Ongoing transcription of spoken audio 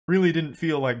Really didn't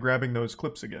feel like grabbing those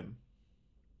clips again.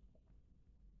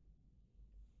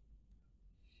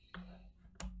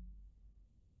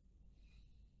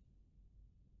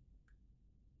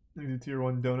 The tier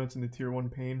 1 donuts and the tier 1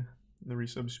 pain. And the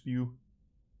resub spew.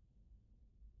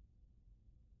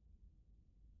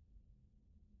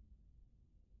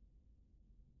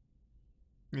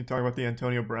 You talk about the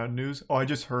Antonio Brown news? Oh, I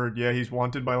just heard. Yeah, he's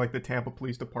wanted by like the Tampa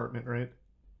Police Department, right?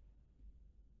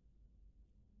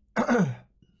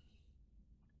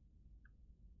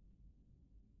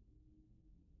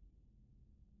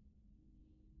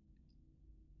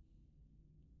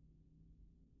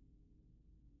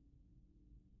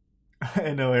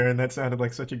 I know, Aaron, that sounded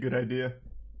like such a good idea.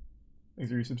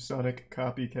 Thanks for your Subsonic,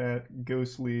 Copycat,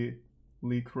 Ghostly,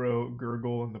 Lee Crow,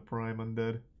 Gurgle, and the Prime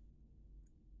Undead.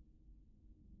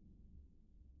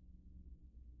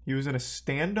 He was in a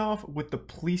standoff with the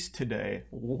police today.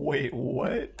 Wait,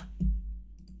 what?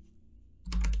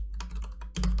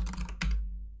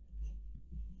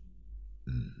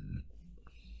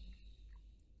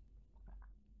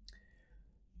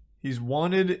 He's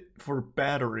wanted for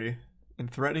battery and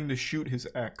threatening to shoot his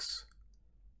ex.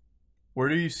 Where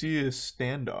do you see his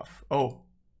standoff? Oh,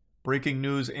 breaking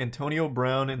news. Antonio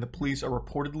Brown and the police are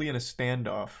reportedly in a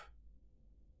standoff.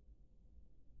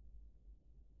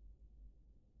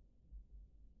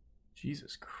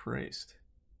 Jesus Christ.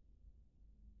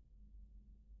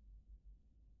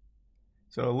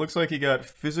 So it looks like he got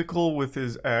physical with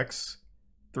his ex,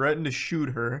 threatened to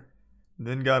shoot her,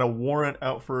 then got a warrant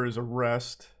out for his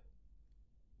arrest.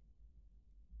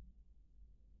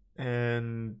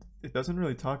 And it doesn't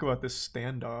really talk about this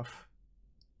standoff.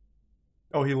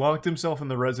 Oh, he locked himself in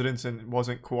the residence and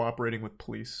wasn't cooperating with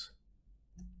police.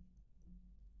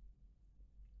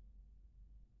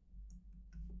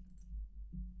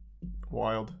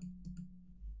 Wild.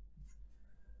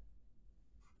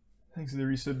 Thanks to the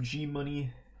resub G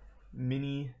Money,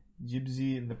 Mini,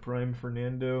 Jibsy, and the Prime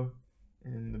Fernando,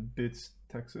 and the Bits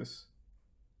Texas.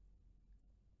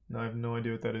 No, I have no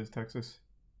idea what that is, Texas.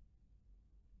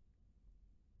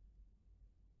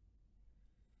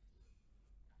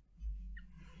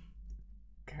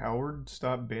 Coward,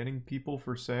 stop banning people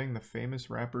for saying the famous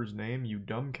rapper's name, you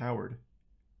dumb coward.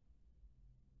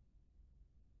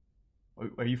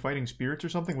 Are you fighting spirits or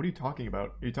something? What are you talking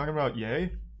about? Are you talking about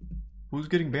Ye? Who's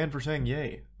getting banned for saying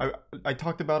Ye? I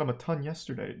talked about him a ton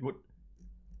yesterday. What?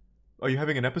 Are you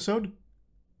having an episode?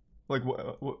 Like,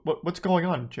 what's going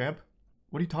on, champ?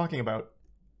 What are you talking about?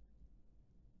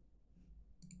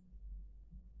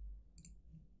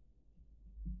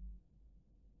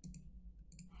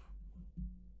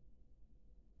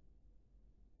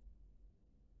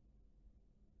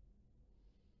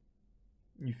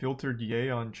 You filtered Ye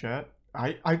on chat?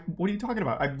 What are you talking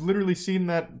about? I've literally seen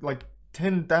that like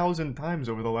 10,000 times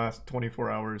over the last 24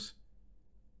 hours.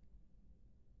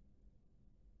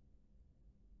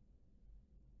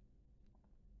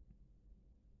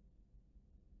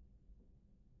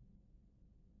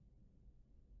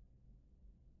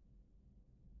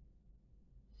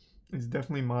 It's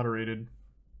definitely moderated.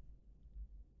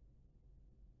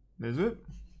 Is it?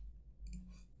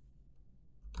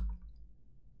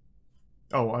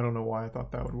 Oh, I don't know why I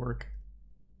thought that would work.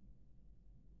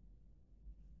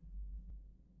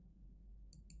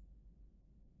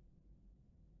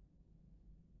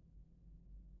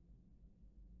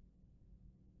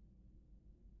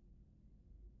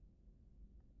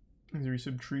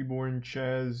 Resub Treeborn,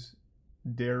 Chaz,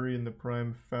 Dairy, and the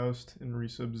Prime Faust, and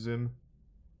resub Zim.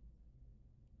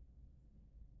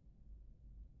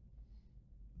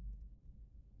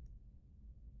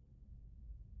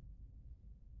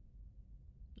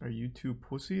 Are you too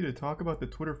pussy to talk about the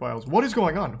Twitter files? What is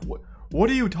going on? What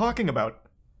are you talking about?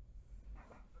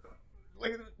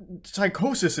 Like,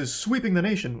 psychosis is sweeping the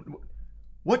nation.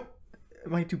 What?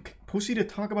 Am I too pussy to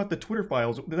talk about the Twitter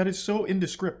files? That is so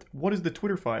indescript. What is the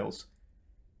Twitter files?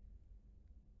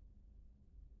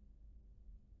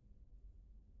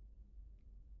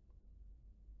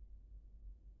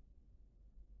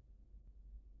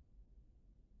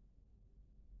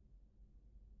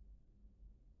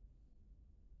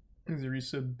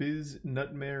 Zarisa, Biz,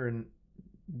 Nutmare, and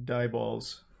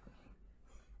Dieballs.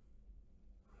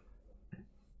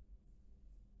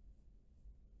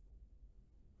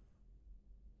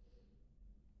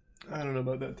 I don't know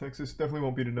about that, Texas. Definitely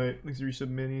won't be tonight. Thanks, resub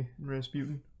Manny and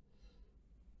Rasputin.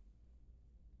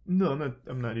 No,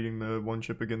 I'm not eating the one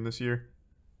chip again this year.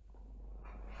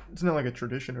 It's not like a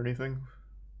tradition or anything.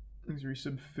 Thanks,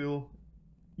 resub Phil,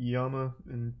 Yama,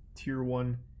 and tier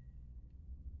 1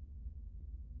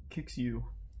 kicks you.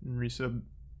 And resub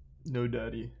No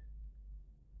Daddy.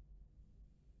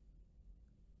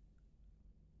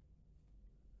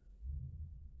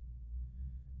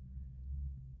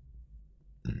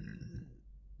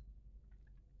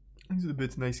 These are the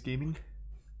bits. Nice gaming.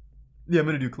 Yeah, I'm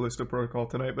gonna do Callisto Protocol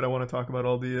tonight, but I want to talk about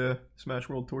all the Smash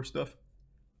World Tour stuff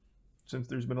since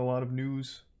there's been a lot of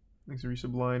news. Thanks to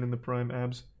Resubline and the Prime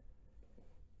abs.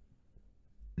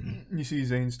 You see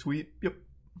Zane's tweet? Yep.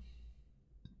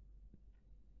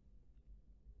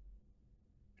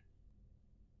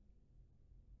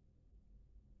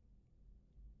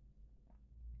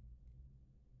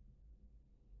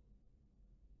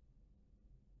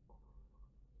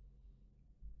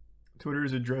 Twitter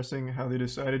is addressing how they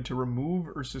decided to remove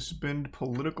or suspend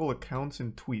political accounts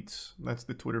and tweets. That's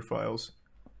the Twitter files.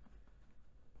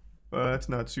 That's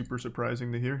not super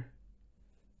surprising to hear.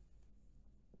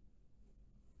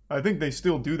 I think they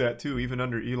still do that too, even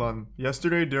under Elon.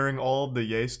 Yesterday, during all of the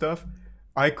Ye stuff,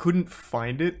 I couldn't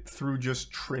find it through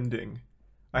just trending.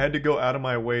 I had to go out of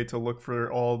my way to look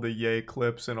for all the Ye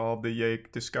clips and all the Ye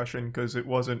discussion because it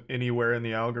wasn't anywhere in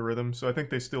the algorithm, so I think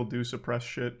they still do suppress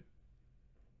shit.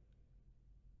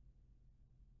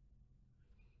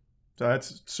 So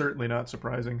that's certainly not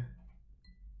surprising.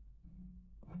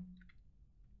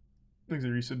 Thanks to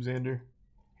Resub Xander.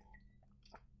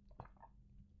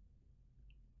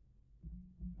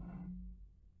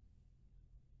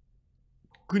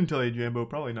 Couldn't tell you, Jambo.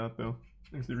 Probably not, though.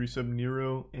 Thanks to Resub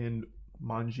Nero and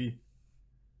Manji.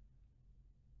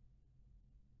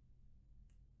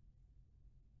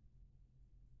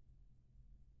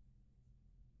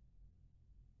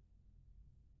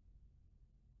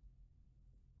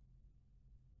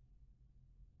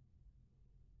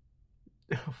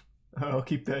 I'll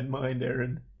keep that in mind,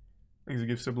 Aaron. Thanks to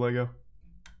Gift Sub Lego.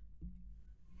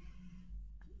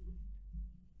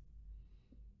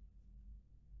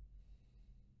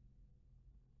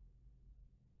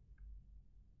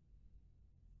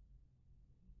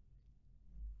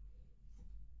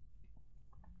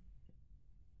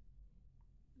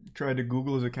 Tried to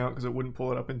Google his account because it wouldn't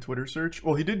pull it up in Twitter search.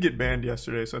 Well, he did get banned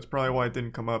yesterday, so that's probably why it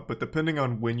didn't come up. But depending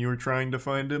on when you were trying to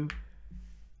find him,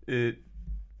 it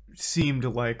seemed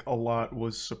like a lot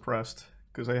was suppressed.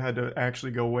 Because I had to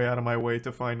actually go way out of my way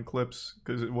to find clips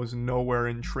because it was nowhere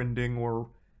in trending or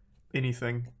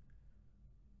anything.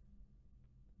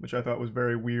 Which I thought was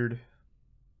very weird.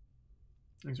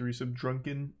 Thanks for resub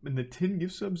Drunken. And the 10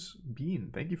 gift subs,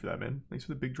 Bean. Thank you for that, man. Thanks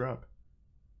for the big drop.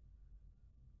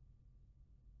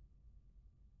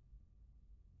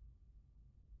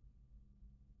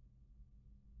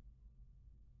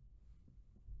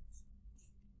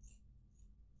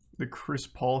 The Chris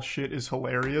Paul shit is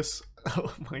hilarious.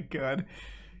 Oh my god.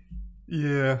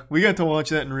 Yeah, we got to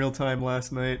watch that in real time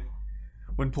last night.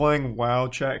 When playing WoW,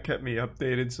 chat kept me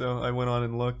updated, so I went on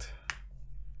and looked.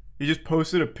 He just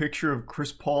posted a picture of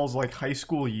Chris Paul's like high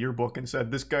school yearbook and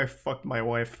said, "This guy fucked my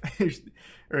wife."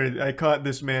 Or I caught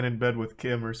this man in bed with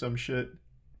Kim or some shit.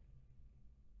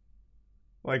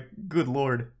 Like, good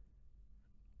lord.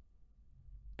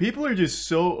 People are just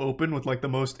so open with like the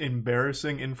most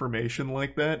embarrassing information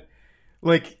like that.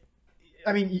 Like,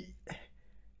 I mean,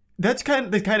 that's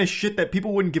the kind of shit that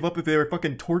people wouldn't give up if they were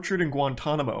fucking tortured in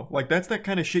Guantanamo. Like, that's that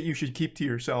kind of shit you should keep to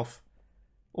yourself.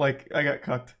 Like, I got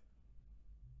cucked.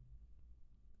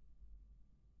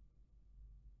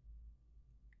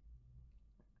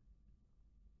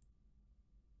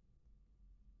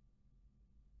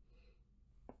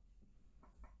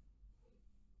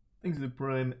 Thanks to the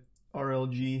Prime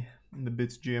RLG and the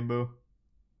Bits Jambo.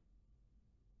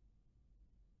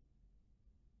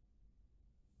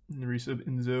 And the resub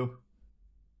Enzo.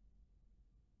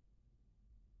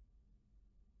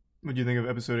 What do you think of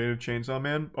episode 8 of Chainsaw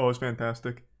Man? Oh, it was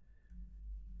fantastic.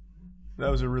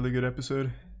 That was a really good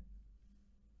episode.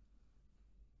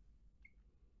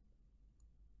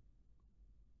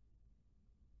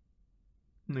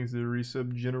 Thanks to the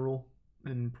resub General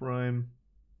and Prime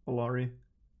Alari.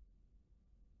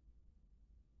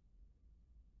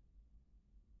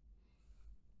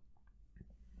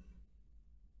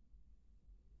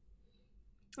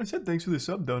 I said thanks for the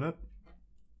sub, Donut.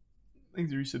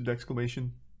 Thanks for your resub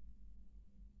exclamation.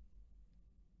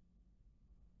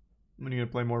 When are you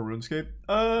gonna play more RuneScape?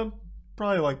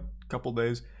 Probably like a couple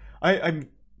days. I'm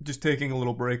just taking a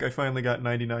little break. I finally got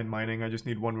 99 mining. I just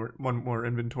need one more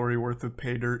inventory worth of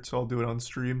pay dirt, so I'll do it on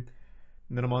stream.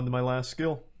 And then I'm on to my last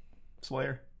skill,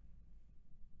 Slayer.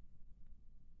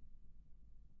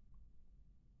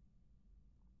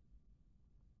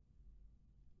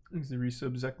 Thanks to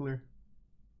resub Zeckler.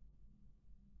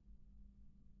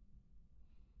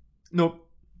 Nope.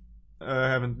 I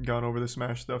haven't gone over the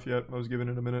Smash stuff yet. I was giving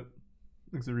it a minute.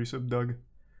 Thanks to resub Doug.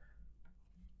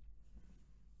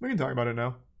 We can talk about it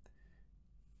now.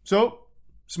 So,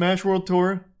 Smash World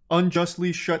Tour,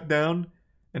 unjustly shut down.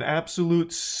 An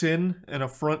absolute sin, an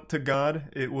affront to God.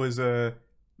 It was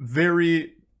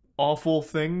very awful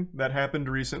thing that happened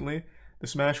recently. The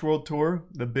Smash World Tour,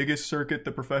 the biggest circuit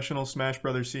the professional Smash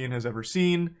Brothers scene has ever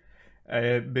seen,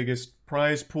 biggest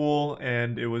prize pool,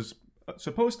 and it was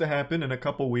supposed to happen in a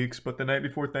couple weeks, but the night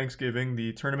before Thanksgiving,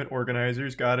 the tournament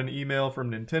organizers got an email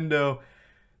from Nintendo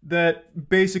that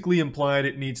basically implied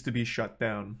it needs to be shut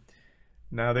down.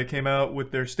 Now they came out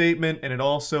with their statement, and it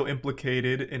also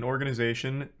implicated an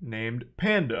organization named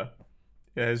Panda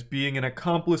as being an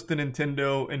accomplice to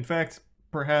Nintendo. In fact,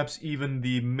 perhaps even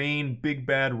the main big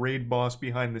bad raid boss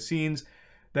behind the scenes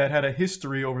that had a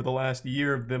history over the last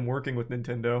year of them working with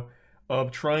Nintendo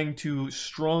of trying to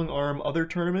strong-arm other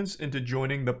tournaments into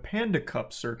joining the Panda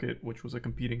Cup circuit, which was a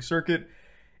competing circuit.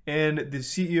 And the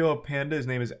CEO of Panda, his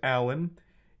name is Alan,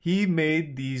 he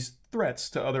made these threats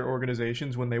to other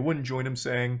organizations when they wouldn't join him,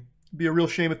 saying, "It'd be a real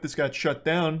shame if this got shut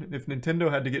down, if Nintendo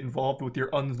had to get involved with your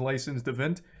unlicensed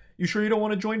event. You sure you don't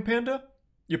want to join Panda?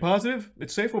 You positive?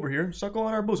 It's safe over here. Suckle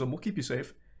on our bosom. We'll keep you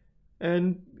safe."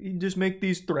 And he just make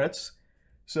these threats.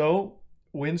 So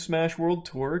when Smash World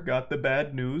Tour got the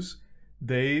bad news,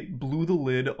 they blew the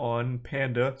lid on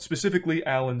Panda, specifically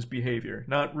Alan's behavior.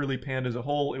 Not really Panda as a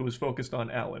whole, it was focused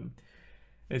on Alan.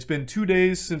 It's been 2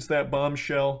 days since that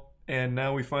bombshell, and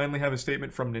now we finally have a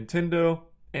statement from Nintendo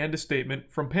and a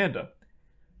statement from Panda.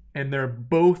 And they're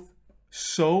both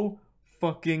so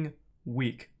fucking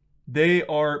weak. They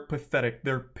are pathetic.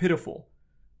 They're pitiful.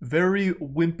 Very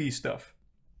wimpy stuff.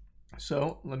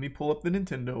 So, let me pull up the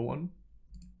Nintendo one.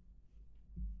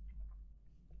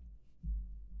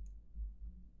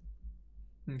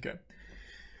 Okay.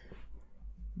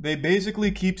 They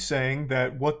basically keep saying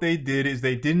that what they did is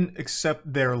they didn't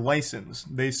accept their license.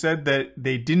 They said that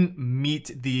they didn't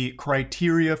meet the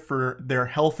criteria for their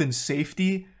health and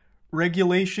safety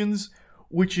regulations,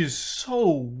 which is so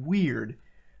weird.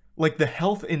 Like the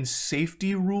health and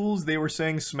safety rules they were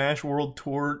saying Smash World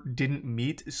Tour didn't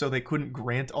meet, so they couldn't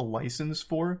grant a license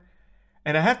for.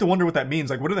 And I have to wonder what that means.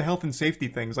 Like, what are the health and safety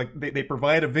things? Like, they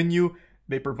provide a venue,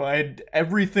 they provide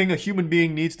everything a human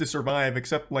being needs to survive,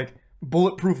 except, like,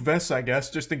 bulletproof vests, I guess,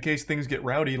 just in case things get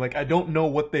rowdy. Like, I don't know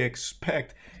what they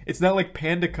expect. It's not like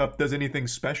Panda Cup does anything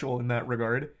special in that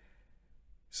regard.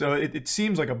 So it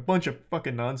seems like a bunch of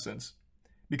fucking nonsense.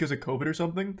 Because of COVID or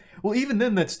something? Well, even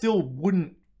then, that still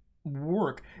wouldn't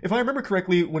work. If I remember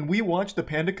correctly, when we watched the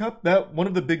Panda Cup, that one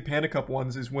of the big Panda Cup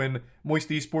ones is when Moist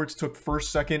Esports took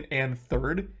first, second, and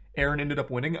third. Aaron ended up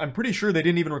winning. I'm pretty sure they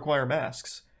didn't even require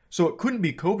masks. So it couldn't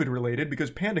be COVID related because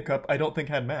Panda Cup I don't think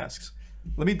had masks.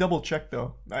 Let me double check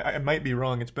though. I might be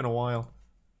wrong. It's been a while.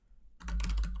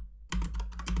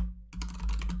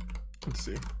 Let's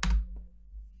see.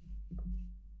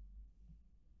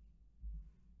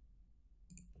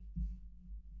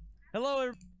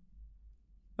 Hello.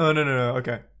 Oh, no.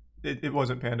 Okay. It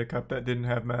wasn't Panda Cup. That didn't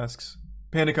have masks.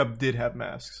 Panda Cup did have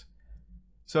masks.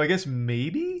 So I guess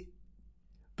maybe?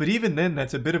 But even then,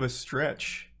 that's a bit of a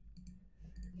stretch.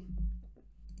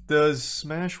 Does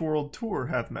Smash World Tour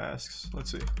have masks?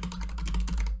 Let's see.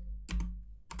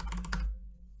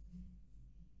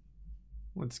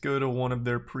 Let's go to one of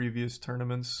their previous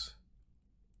tournaments.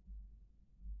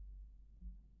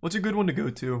 What's a good one to go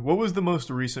to? What was the most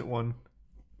recent one?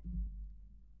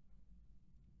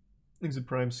 Things of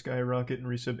Prime Skyrocket and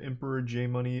Resub Emperor, J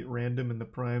Money, Random, and the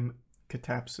Prime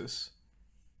Catapsis.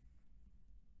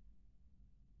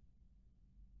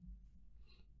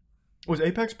 Was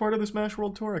Apex part of the Smash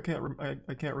World Tour? I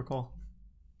can't recall.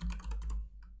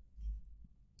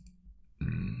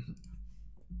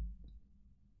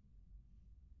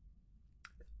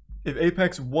 If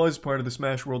Apex was part of the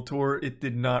Smash World Tour, it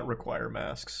did not require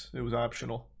masks. It was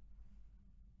optional.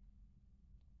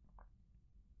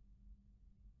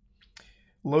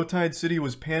 Low Tide City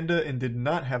was Panda and did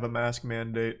not have a mask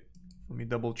mandate. Let me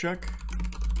double check.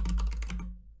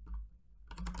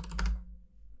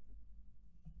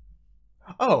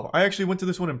 Oh, I actually went to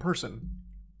this one in person.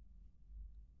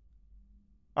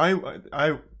 I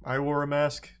wore a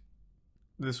mask.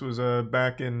 This was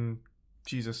back in,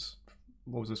 Jesus,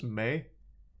 what was this, May?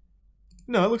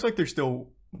 No, it looks like they're still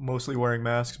mostly wearing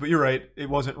masks, but you're right, it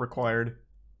wasn't required.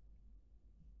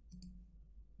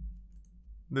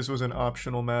 This was an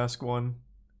optional mask one.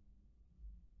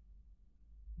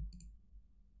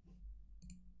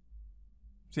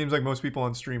 Seems like most people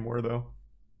on stream were, though.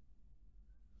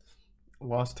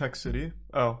 Lost Tech City.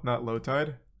 Oh, not Low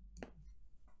Tide.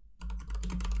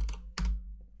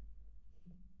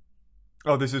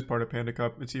 Oh, this is part of Panda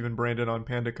Cup. It's even branded on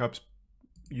Panda Cup's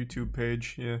YouTube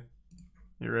page. Yeah,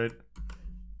 you're right.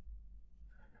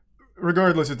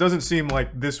 Regardless, it doesn't seem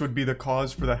like this would be the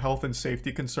cause for the health and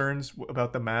safety concerns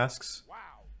about the masks. Wow.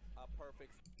 A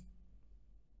perfect.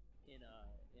 In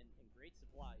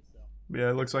Yeah,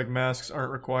 it looks like masks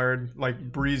aren't required.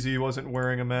 Like, Breezy wasn't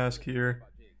wearing a mask here.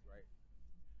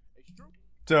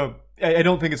 So, I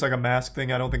don't think it's like a mask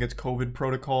thing. I don't think it's COVID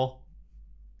protocol.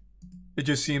 It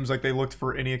just seems like they looked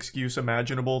for any excuse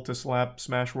imaginable to slap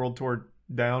Smash World Tour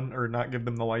down or not give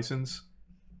them the license.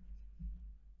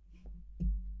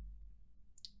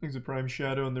 There's a Prime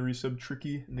Shadow and the resub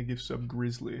Tricky and the gift sub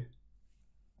Grizzly.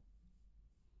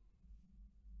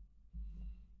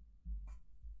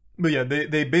 But yeah,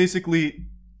 they basically,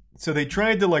 so they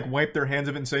tried to like wipe their hands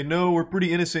of it and say, no, we're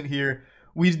pretty innocent here.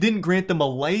 We didn't grant them a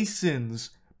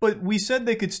license, but we said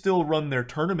they could still run their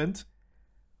tournament,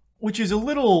 which is a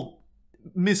little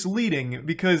misleading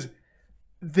because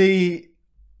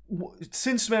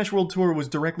since Smash World Tour was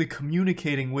directly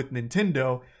communicating with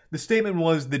Nintendo, the statement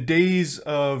was the days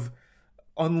of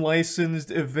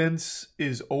unlicensed events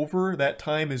is over, that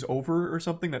time is over or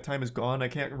something, that time is gone. I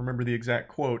can't remember the exact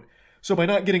quote. So by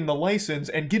not getting the license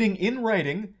and getting in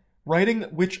writing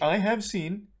which I have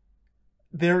seen,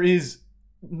 there is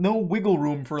no wiggle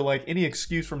room for like any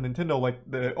excuse from Nintendo like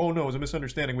oh no, it was a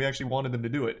misunderstanding, we actually wanted them to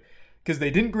do it. Because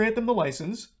they didn't grant them the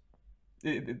license,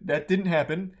 that didn't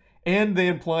happen, and they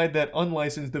implied that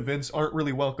unlicensed events aren't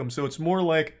really welcome. So it's more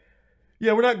like,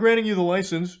 yeah, we're not granting you the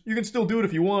license, you can still do it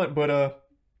if you want, but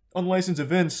unlicensed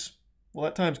events, well,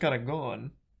 that time's kind of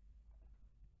gone.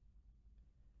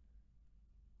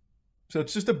 So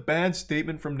it's just a bad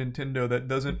statement from Nintendo that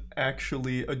doesn't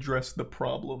actually address the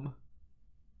problem.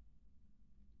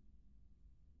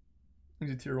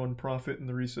 There's a tier 1 Prophet and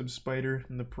the resub Spider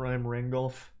and the Prime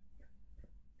Rangolf.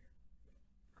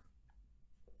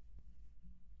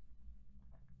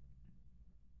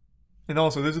 And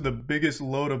also, this is the biggest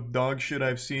load of dog shit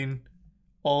I've seen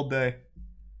all day.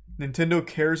 Nintendo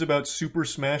cares about Super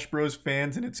Smash Bros.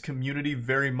 Fans and its community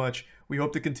very much. We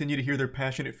hope to continue to hear their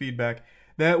passionate feedback.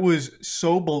 That was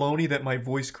so baloney that my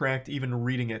voice cracked even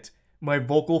reading it. My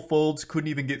vocal folds couldn't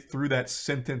even get through that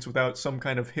sentence without some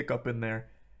kind of hiccup in there.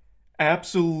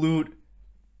 Absolute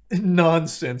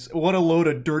nonsense. What a load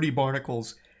of dirty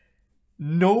barnacles.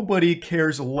 Nobody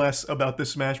cares less about the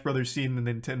Smash Brothers scene than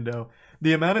Nintendo.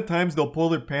 The amount of times they'll pull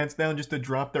their pants down just to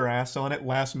drop their ass on it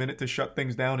last minute to shut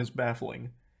things down is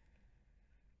baffling.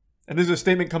 And there's a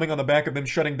statement coming on the back of them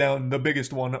shutting down the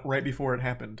biggest one right before it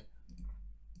happened.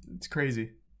 It's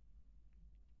crazy.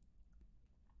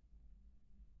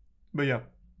 But yeah.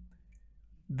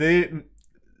 The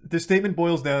statement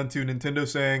boils down to Nintendo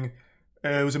saying,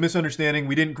 it was a misunderstanding.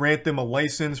 We didn't grant them a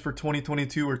license for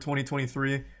 2022 or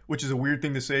 2023, which is a weird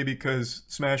thing to say because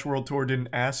Smash World Tour didn't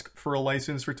ask for a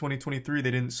license for 2023.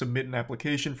 They didn't submit an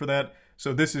application for that.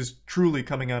 So this is truly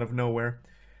coming out of nowhere.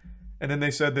 And then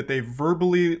they said that they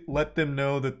verbally let them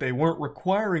know that they weren't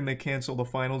requiring they cancel the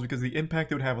finals because of the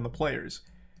impact it would have on the players.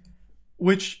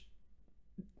 Which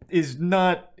is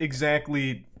not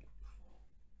exactly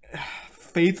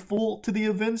faithful to the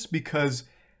events because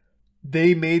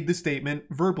they made the statement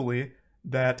verbally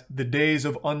that the days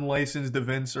of unlicensed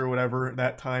events or whatever,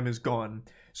 that time is gone.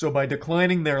 So by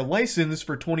declining their license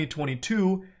for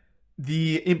 2022,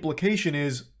 the implication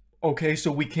is, okay,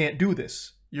 so we can't do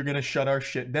this. You're going to shut our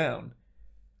shit down.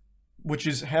 Which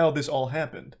is how this all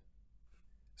happened.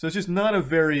 So it's just not a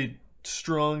very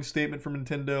strong statement from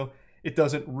Nintendo. It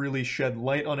doesn't really shed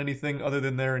light on anything other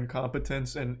than their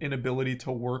incompetence and inability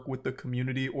to work with the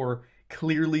community or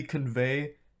clearly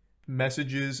convey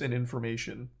messages and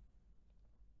information.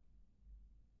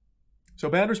 So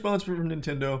bad response from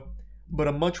Nintendo, but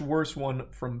a much worse one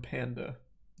from Panda.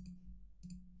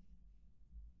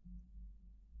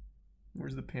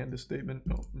 Where's the Panda statement?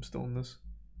 Oh, I'm still in this.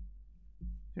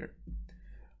 Here.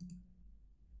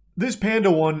 This Panda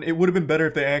one, it would have been better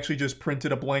if they actually just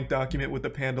printed a blank document with the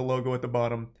Panda logo at the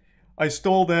bottom. I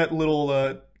stole that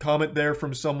little comment there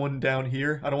from someone down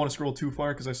here. I don't want to scroll too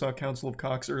far because I saw Council of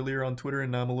Cox earlier on Twitter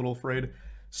and now I'm a little afraid.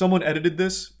 Someone edited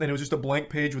this and it was just a blank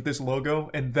page with this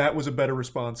logo and that was a better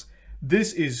response.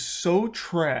 This is so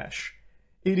trash.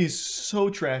 It is so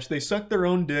trash. They suck their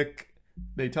own dick.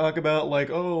 They talk about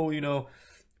like, oh, you know,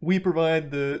 we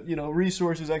provide the, you know,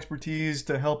 resources, expertise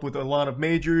to help with a lot of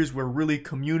majors. We're really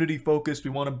community focused. We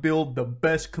want to build the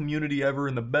best community ever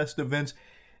and the best events.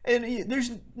 And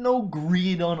there's no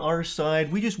greed on our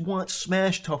side. We just want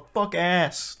Smash to fuck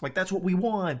ass. Like, that's what we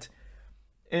want.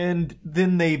 And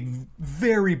then they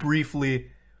very briefly,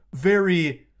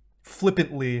 very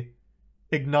flippantly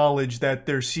acknowledge that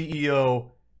their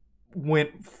CEO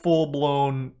went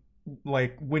full-blown,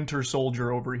 like, Winter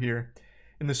Soldier over here.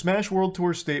 In the Smash World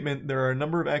Tour statement, there are a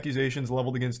number of accusations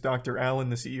leveled against Dr. Allen,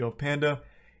 the CEO of Panda.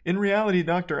 In reality,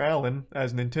 Dr. Allen,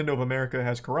 as Nintendo of America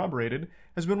has corroborated,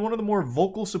 has been one of the more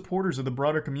vocal supporters of the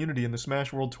broader community in the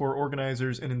Smash World Tour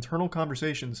organizers and internal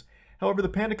conversations. However, the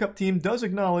Panda Cup team does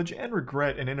acknowledge and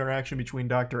regret an interaction between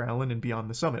Dr. Allen and Beyond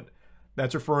the Summit.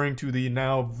 That's referring to the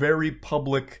now very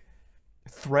public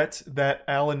threat that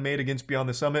Allen made against Beyond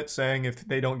the Summit, saying if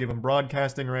they don't give him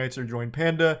broadcasting rights or join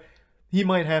Panda, he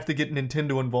might have to get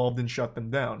Nintendo involved and shut them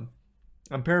down.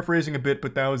 I'm paraphrasing a bit,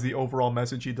 but that was the overall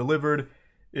message he delivered.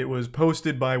 It was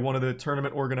posted by one of the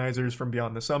tournament organizers from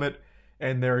Beyond the Summit,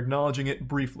 and they're acknowledging it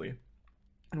briefly,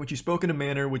 in which he spoke in a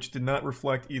manner which did not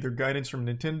reflect either guidance from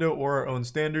Nintendo or our own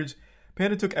standards.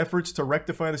 Panda took efforts to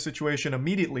rectify the situation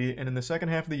immediately, and in the second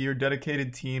half of the year, a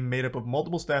dedicated team made up of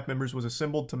multiple staff members was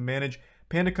assembled to manage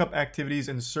Panda Cup activities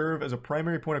and serve as a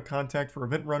primary point of contact for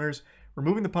event runners,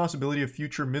 removing the possibility of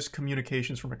future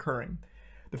miscommunications from occurring.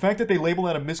 The fact that they label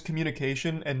that a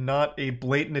miscommunication and not a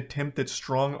blatant attempt at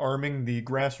strong-arming the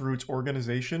grassroots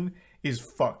organization is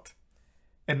fucked.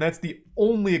 And that's the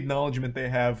only acknowledgement they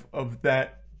have of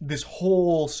this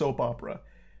whole soap opera.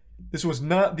 This was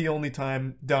not the only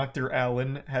time Dr.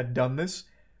 Allen had done this.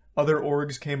 Other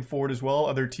orgs came forward as well.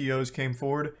 Other TOs came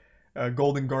forward.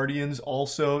 Golden Guardians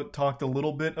also talked a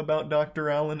little bit about Dr.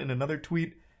 Allen in another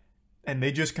tweet, and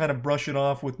they just kind of brush it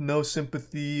off with no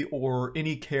sympathy or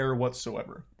any care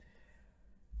whatsoever.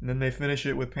 And then they finish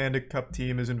it with Panda Cup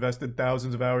team has invested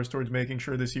thousands of hours towards making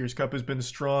sure this year's cup has been as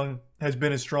strong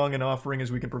an offering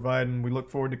as we can provide, and we look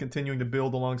forward to continuing to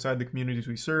build alongside the communities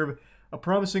we serve a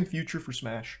promising future for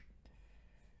Smash.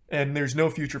 And there's no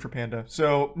future for Panda.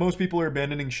 So most people are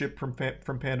abandoning ship from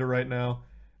Panda right now.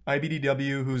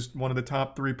 IBDW, who's one of the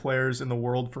top 3 players in the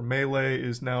world for Melee,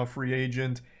 is now a free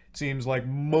agent. It seems like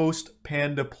most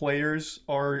Panda players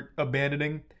are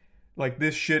abandoning. Like,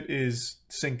 this shit is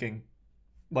sinking.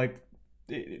 Like,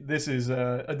 this is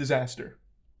a disaster.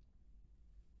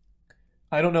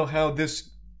 I don't know how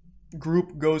this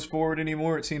group goes forward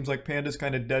anymore. It seems like Panda's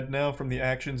kind of dead now from the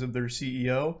actions of their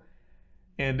CEO.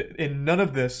 And in none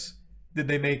of this did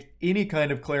they make any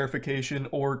kind of clarification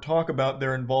or talk about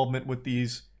their involvement with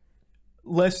these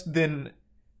less than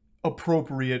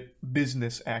appropriate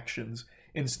business actions.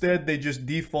 Instead, they just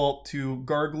default to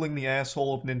gargling the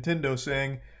asshole of Nintendo,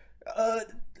 saying,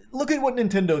 look at what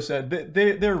Nintendo said.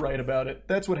 They're right about it.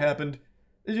 That's what happened.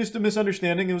 It's just a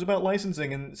misunderstanding. It was about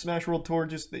licensing, and Smash World Tour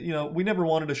just, we never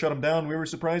wanted to shut them down. We were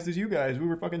surprised as you guys. We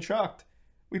were fucking shocked.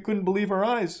 We couldn't believe our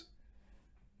eyes.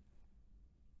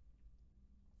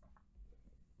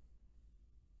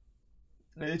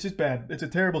 It's just bad. It's a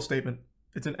terrible statement.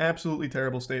 It's an absolutely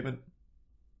terrible statement.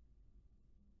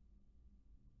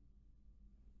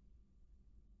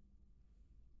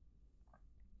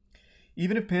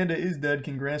 Even if Panda is dead,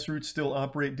 can Grassroots still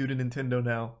operate due to Nintendo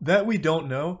now? That we don't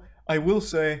know. I will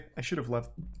say, I should have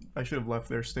left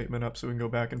their statement up so we can go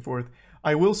back and forth.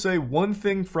 I will say one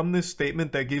thing from this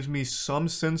statement that gives me some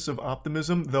sense of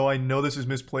optimism, though I know this is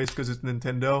misplaced because it's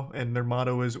Nintendo and their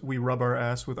motto is we rub our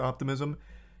ass with optimism.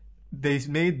 They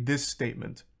made this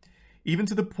statement. Even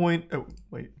to the point... Oh,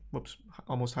 wait. Whoops.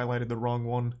 Almost highlighted the wrong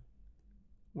one.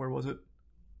 Where was it?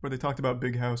 Where they talked about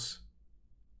Big House.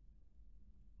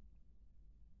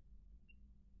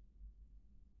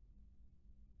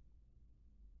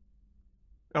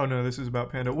 Oh no, this is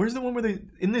about Panda. Where's the one where they...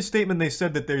 In this statement they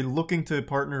said that they're looking to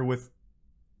partner with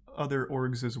other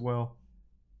orgs as well.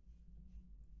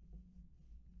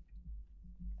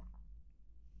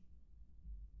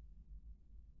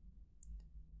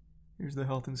 Here's the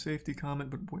health and safety comment,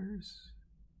 but where's...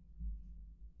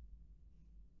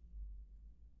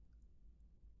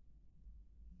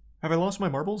 Have I lost my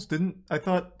marbles? I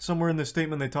thought somewhere in this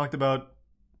statement they talked about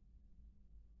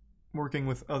working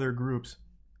with other groups.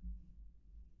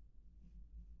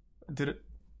 Did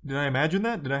I imagine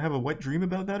that? Did I have a wet dream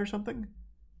about that or something?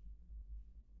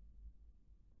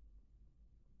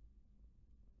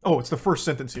 Oh, it's the first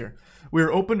sentence here. We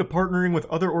are open to partnering with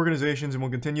other organizations and will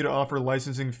continue to offer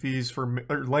licensing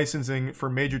for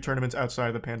major tournaments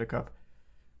outside the Panda Cup.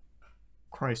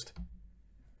 Christ.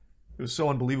 It was so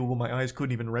unbelievable my eyes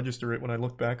couldn't even register it when I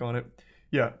looked back on it.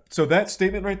 Yeah, so that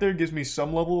statement right there gives me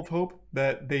some level of hope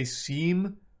that they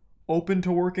seem open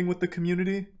to working with the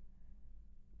community.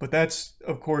 But that's,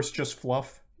 of course, just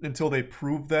fluff. Until they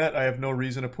prove that, I have no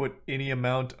reason to put any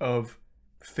amount of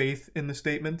faith in the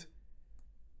statement.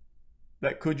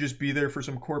 That could just be there for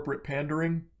some corporate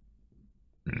pandering.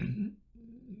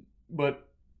 But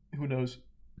who knows?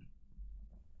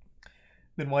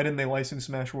 Then why didn't they license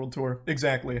Smash World Tour?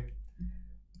 Exactly.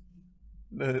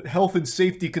 The health and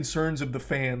safety concerns of the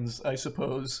fans, I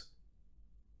suppose.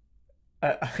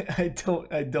 I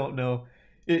don't know.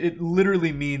 It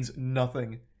literally means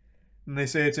nothing. And they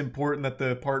say it's important that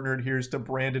the partner adheres to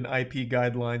brand and IP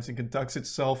guidelines and conducts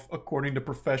itself according to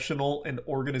professional and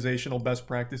organizational best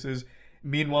practices.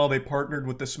 Meanwhile, they partnered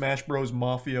with the Smash Bros.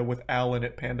 Mafia with Alan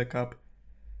at Panda Cup.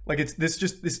 Like, this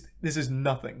is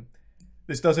nothing.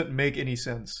 This doesn't make any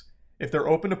sense. If they're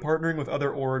open to partnering with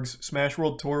other orgs, Smash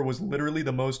World Tour was literally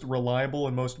the most reliable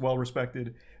and most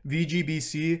well-respected.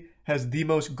 VGBC has the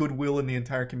most goodwill in the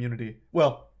entire community.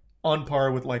 Well, on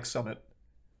par with, like, Summit.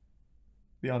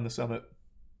 Beyond the Summit.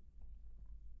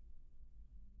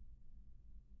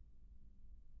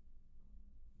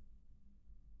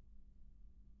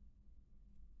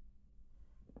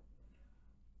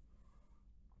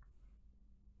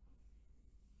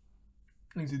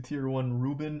 Thanks to Tier 1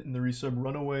 Ruben, and the resub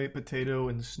Runaway, Potato,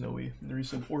 and Snowy. And the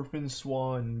resub Orphan,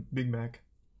 Swa, and Big Mac.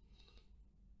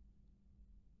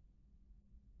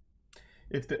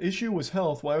 If the issue was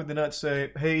health, why would they not say,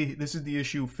 hey, this is the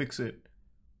issue, fix it?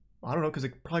 I don't know, because they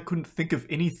probably couldn't think of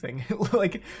anything.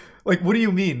 like, what do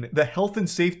you mean? The health and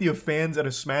safety of fans at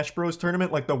a Smash Bros.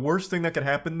 Tournament? Like, the worst thing that could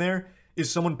happen there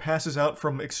is someone passes out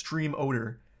from extreme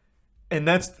odor. And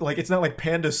that's, like, it's not like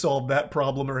Panda solved that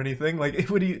problem or anything. Like,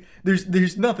 what do you...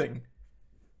 There's nothing.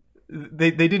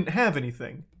 They didn't have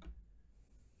anything.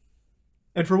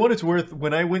 And for what it's worth,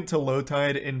 when I went to Low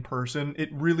Tide in person,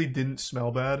 it really didn't smell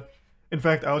bad. In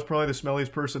fact, I was probably the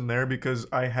smelliest person there because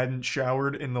I hadn't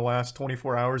showered in the last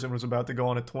 24 hours and was about to go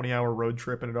on a 20-hour road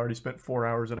trip and had already spent 4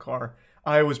 hours in a car.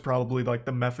 I was probably, like,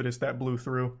 the Methodist that blew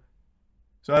through.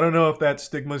 So I don't know if that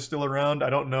stigma's still around. I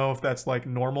don't know if that's, like,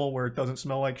 normal where it doesn't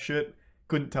smell like shit.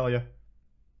 Couldn't tell you.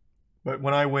 But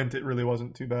when I went, it really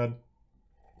wasn't too bad.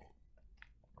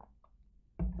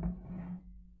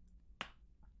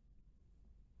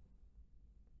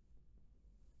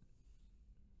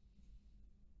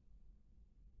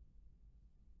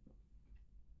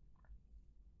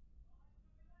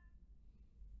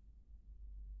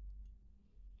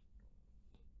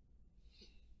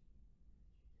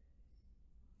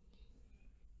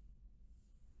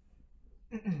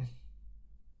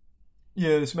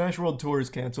 Yeah, the Smash World Tour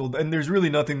is canceled, and there's really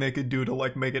nothing they could do to,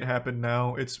 like, make it happen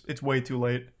now. It's way too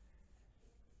late.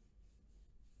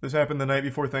 This happened the night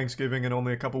before Thanksgiving and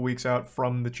only a couple weeks out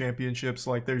from the championships.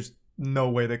 Like, there's no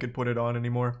way they could put it on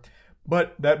anymore.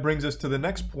 But that brings us to the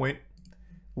next point.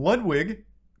 Ludwig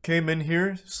came in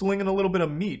here slinging a little bit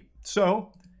of meat.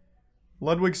 So,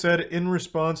 Ludwig said, in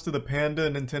response to the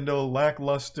Panda Nintendo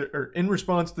lackluster, or in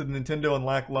response to the Nintendo and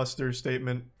lackluster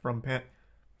statement from Panda.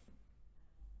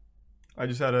 I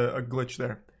just had a glitch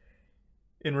there.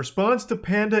 In response to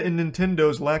Panda and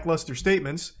Nintendo's lackluster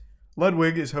statements,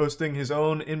 Ludwig is hosting his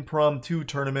own impromptu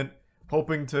tournament,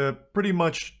 hoping to pretty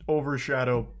much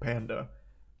overshadow Panda,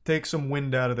 take some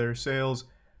wind out of their sails.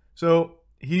 So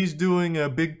he's doing a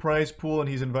big prize pool, and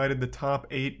he's invited the top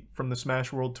 8 from the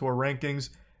Smash World Tour rankings.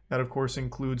 That, of course,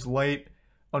 includes Light.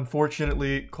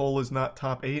 Unfortunately, Cole is not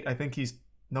top 8. I think he's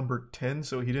number 10,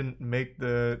 so he didn't make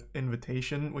the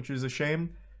invitation, which is a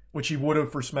shame. Which he would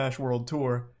have for Smash World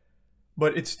Tour.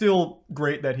 But it's still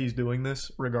great that he's doing this,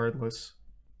 regardless.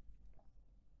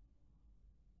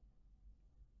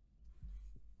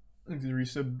 Thanks to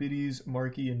resub Biddies,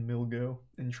 Marky, and Milgo,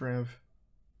 and Trav.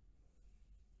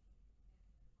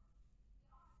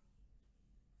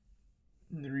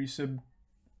 And the resub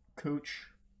Coach.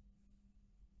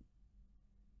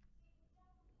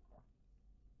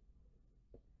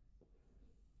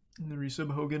 And the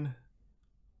resub Hogan.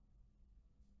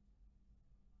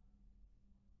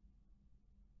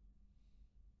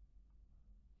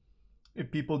 If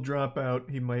people drop out,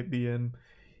 he might be in.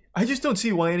 I just don't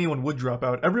see why anyone would drop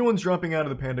out. Everyone's dropping out of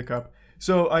the Panda Cup.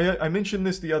 So I mentioned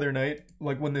this the other night,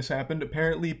 like when this happened.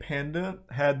 Apparently Panda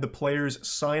had the players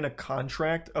sign a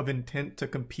contract of intent to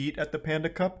compete at the Panda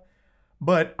Cup.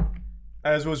 But,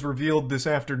 as was revealed this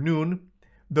afternoon,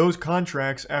 those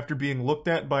contracts, after being looked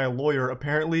at by a lawyer,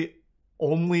 apparently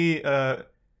only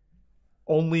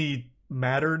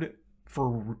mattered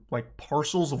for, like,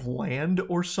 parcels of land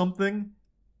or something.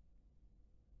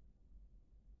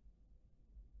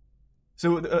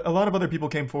 So a lot of other people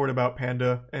came forward about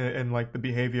Panda and like the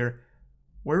behavior.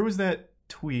 Where was that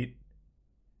tweet?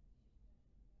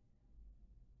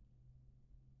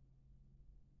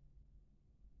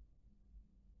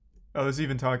 Oh, this is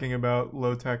even talking about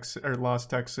low tech or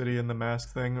Lost Tech City and the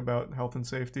mask thing about health and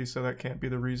safety. So that can't be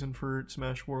the reason for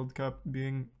Smash World Cup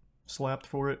being slapped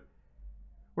for it.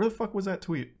 Where the fuck was that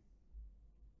tweet?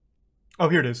 Oh,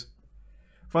 here it is.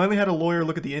 Finally had a lawyer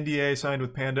look at the NDA signed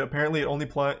with Panda. Apparently it only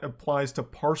applies to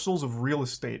parcels of real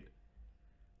estate.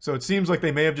 So it seems like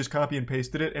they may have just copy and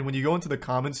pasted it. And when you go into the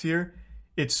comments here,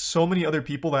 it's so many other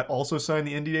people that also signed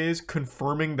the NDAs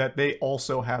confirming that they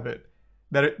also have it.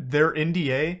 that their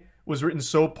NDA was written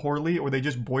so poorly, or they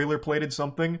just boilerplated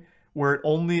something where it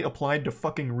only applied to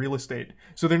fucking real estate.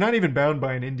 So they're not even bound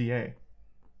by an NDA.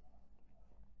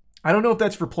 I don't know if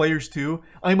that's for players too.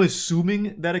 I'm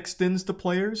assuming that extends to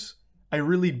players. I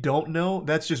really don't know.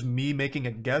 That's just me making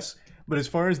a guess. But as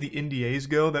far as the NDAs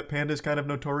go, that Panda's kind of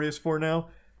notorious for now,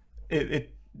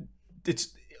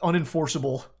 it's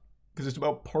unenforceable because it's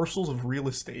about parcels of real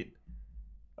estate.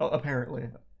 Apparently.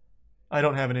 I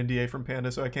don't have an NDA from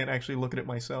Panda, so I can't actually look at it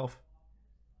myself.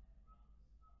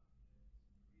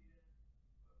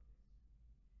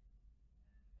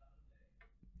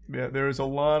 Yeah, there's a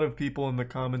lot of people in the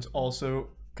comments also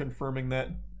confirming that.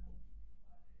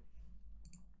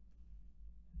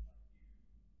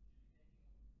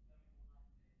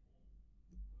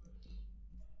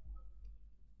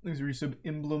 There's a resub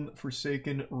Emblem,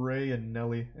 Forsaken, Ray, and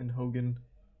Nelly, and Hogan.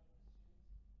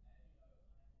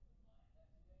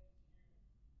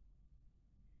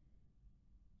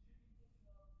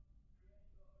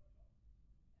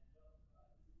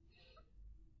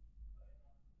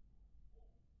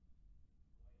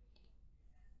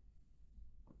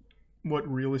 What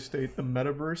real estate? The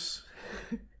metaverse?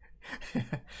 Yeah,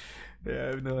 I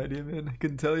have no idea, man. I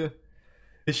couldn't tell you.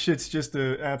 This shit's just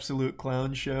an absolute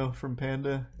clown show from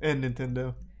Panda and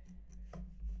Nintendo.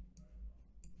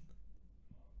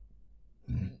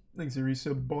 Thanks,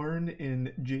 Arisa. Barn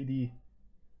and JD.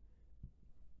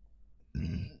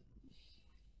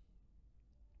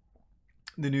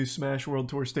 The new Smash World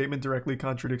Tour statement directly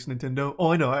contradicts Nintendo.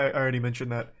 Oh, I know. I already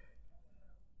mentioned that.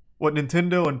 What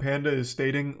Nintendo and Panda is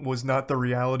stating was not the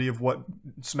reality of what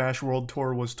Smash World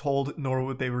Tour was told, nor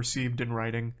what they received in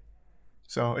writing.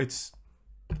 So it's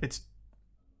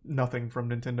nothing from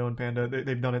Nintendo and Panda.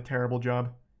 They've done a terrible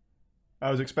job.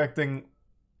 I was expecting...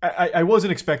 I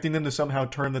wasn't expecting them to somehow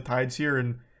turn the tides here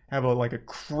and have a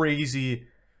crazy,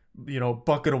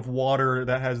 bucket of water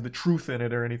that has the truth in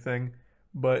it or anything.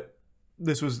 But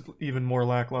this was even more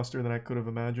lackluster than I could have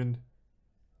imagined.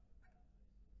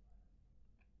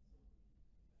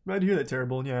 Glad to hear that,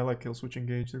 Terrible. And yeah, I like Kill Switch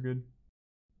Engage. They're good.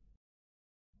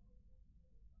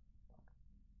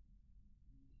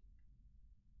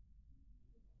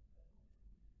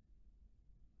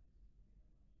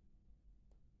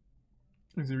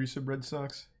 There's a resub Red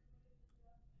Sox.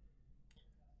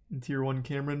 And Tier 1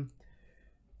 Cameron.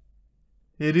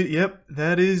 Yep,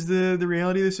 that is the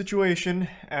reality of the situation.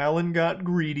 Alan got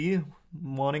greedy,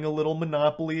 wanting a little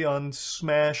monopoly on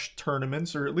Smash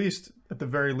tournaments, or at the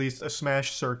very least, a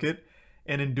Smash circuit,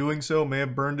 and in doing so may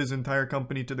have burned his entire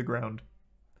company to the ground.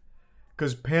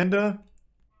 Because Panda,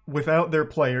 without their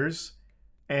players,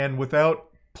 and without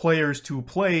players to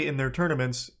play in their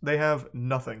tournaments, they have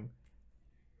nothing.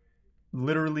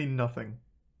 Literally nothing.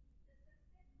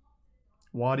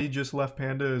 Wadi just left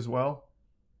Panda as well.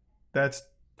 That's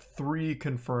 3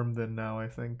 confirmed then now, I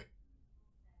think.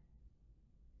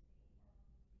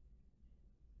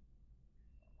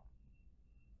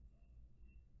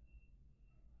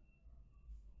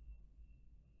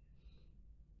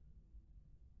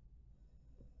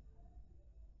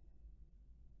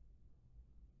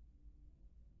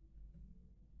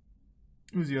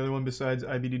 Who's the other one besides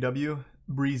IBDW?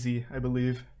 Breezy, I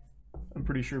believe. I'm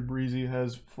pretty sure Breezy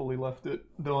has fully left it,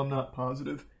 though I'm not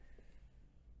positive.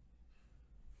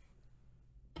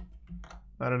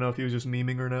 I don't know if he was just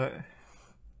memeing or not.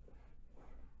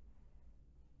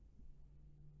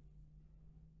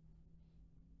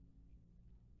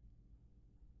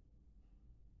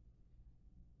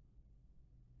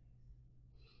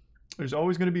 There's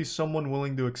always going to be someone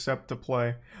willing to accept to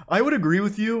play. I would agree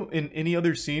with you in any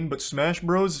other scene, but Smash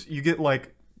Bros, you get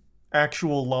like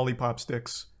actual lollipop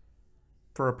sticks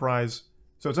for a prize.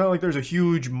 So it's not like there's a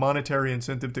huge monetary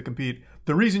incentive to compete.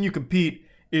 The reason you compete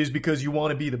is because you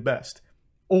want to be the best.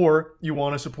 Or you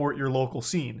want to support your local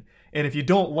scene. And if you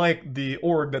don't like the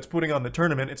org that's putting on the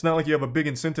tournament, it's not like you have a big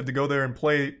incentive to go there and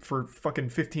play for fucking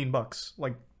 15 bucks.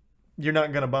 Like, you're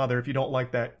not going to bother if you don't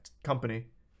like that company.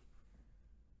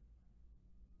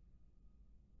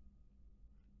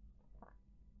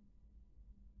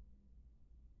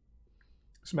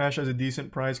 Smash has a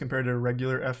decent prize compared to a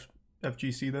regular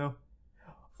FGC, though.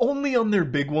 Only on their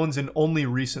big ones and only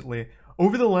recently.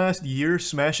 Over the last year,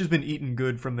 Smash has been eating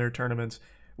good from their tournaments.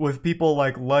 With people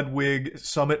like Ludwig,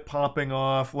 Summit popping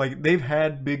off. Like, they've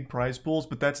had big prize pools,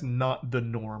 but that's not the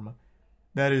norm.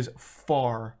 That is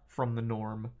far from the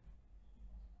norm.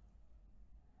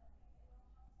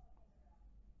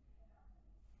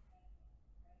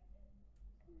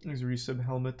 There's a resub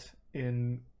helmet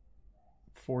in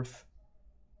 4th.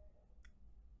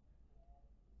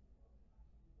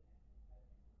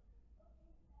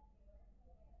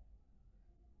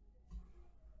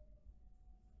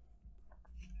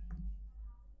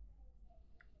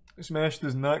 Smash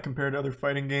does not compare to other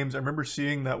fighting games. I remember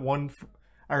seeing that one.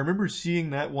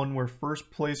 Where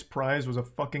first place prize was a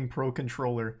fucking pro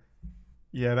controller.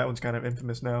 Yeah, that one's kind of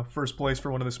infamous now. First place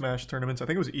for one of the Smash tournaments. I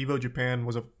think it was Evo Japan.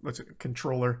 Was a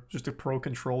controller, just a pro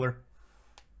controller.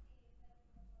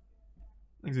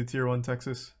 I think it's a tier 1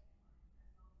 Texas.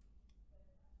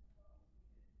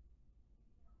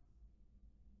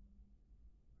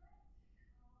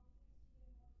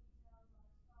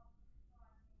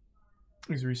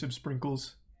 These resub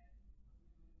sprinkles.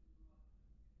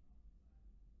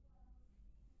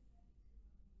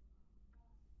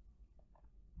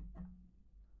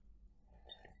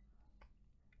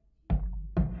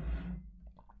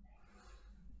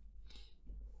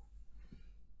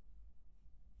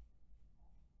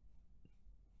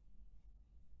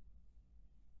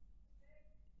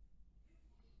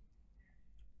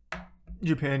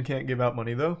 Japan can't give out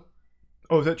money though.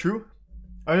 Oh, is that true?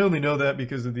 I only know that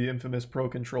because of the infamous pro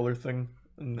controller thing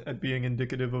and it being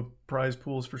indicative of prize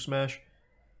pools for Smash.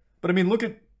 But I mean, look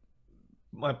at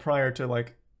my prior to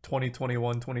like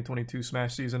 2021, 2022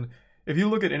 Smash season. If you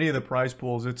look at any of the prize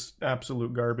pools, it's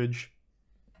absolute garbage.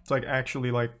 It's like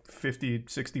actually like 50,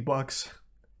 60 bucks.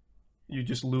 You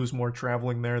just lose more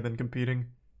traveling there than competing.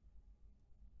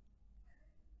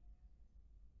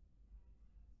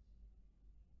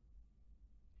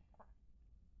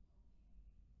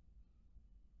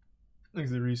 Like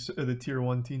the tier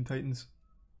 1 Teen Titans.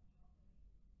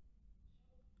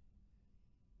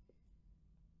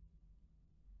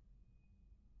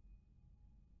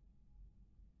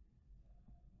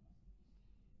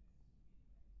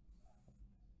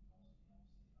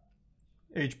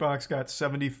 HBox got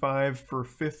 75 for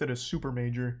 5th at a super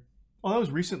major. Oh, that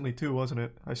was recently too, wasn't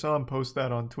it? I saw him post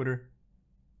that on Twitter.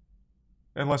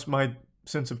 Unless my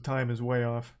sense of time is way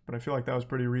off, but I feel like that was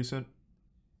pretty recent.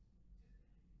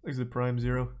 Is the Prime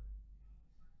Zero?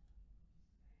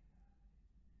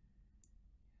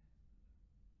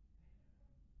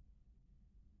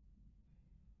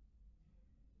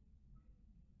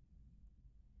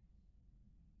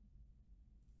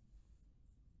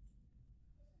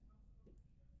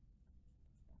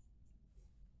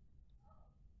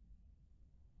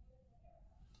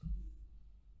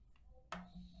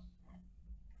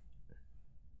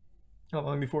 How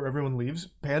long before everyone leaves?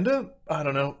 Panda? I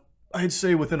don't know. I'd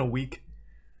say within a week.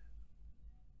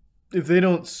 If they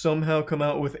don't somehow come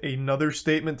out with another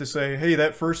statement to say, hey,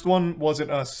 that first one wasn't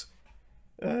us.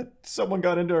 Someone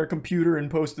got into our computer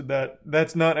and posted that.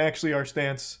 That's not actually our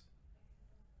stance.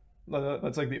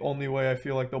 That's like the only way I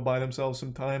feel like they'll buy themselves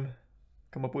some time.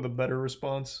 Come up with a better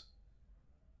response.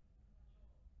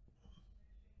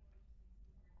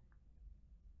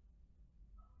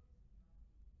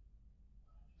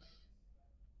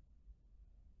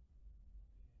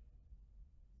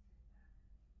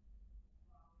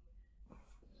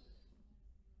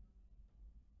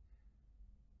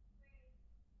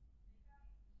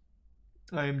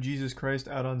 I Am Jesus Christ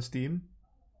out on Steam?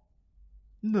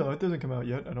 No, it doesn't come out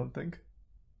yet, I don't think.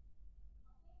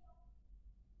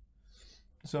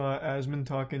 Saw Asmon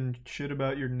talking shit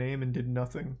about your name and did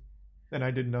nothing. And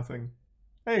I did nothing.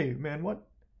 Hey, man, what?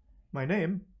 My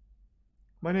name?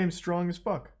 My name's strong as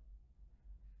fuck.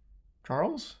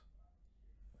 Charles?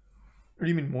 Or do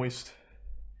you mean Moist?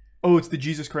 Oh, it's the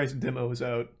Jesus Christ demo is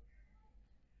out.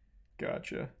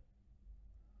 Gotcha.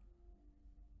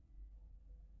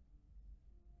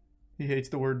 He hates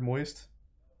the word moist.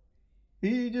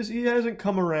 He hasn't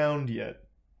come around yet.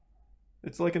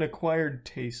 It's like an acquired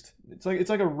taste. It's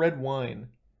like a red wine.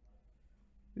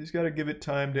 You just gotta give it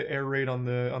time to aerate on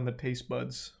the taste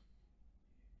buds.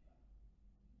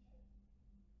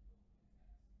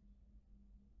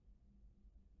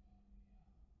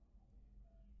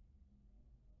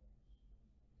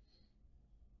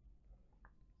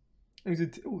 Thank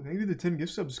you the 10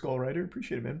 gift subs, Skull Rider.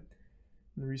 Appreciate it, man.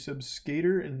 And the resub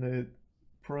Skater and the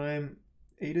Prime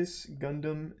Atis,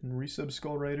 Gundam, and resub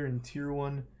Skull Rider and Tier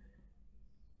 1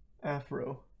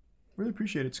 Afro. Really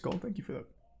appreciate it, Skull. Thank you for that.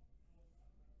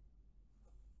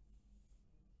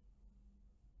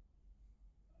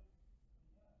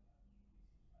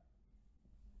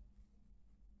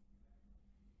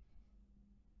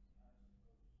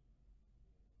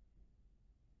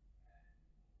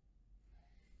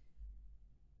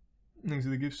 Thanks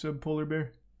to the gift sub, Polar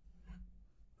Bear.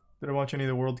 Did I watch any of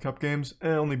the World Cup games?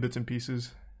 Only bits and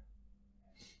pieces.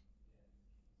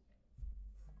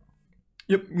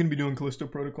 Yep, I'm going to be doing Callisto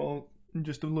Protocol in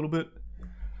just a little bit.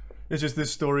 It's just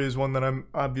this story is one that I'm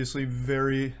obviously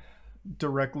very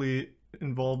directly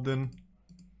involved in.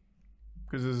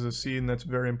 Because this is a scene that's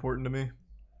very important to me.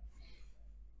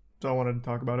 So I wanted to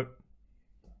talk about it.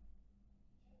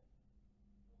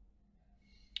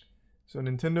 So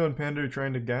Nintendo and Panda are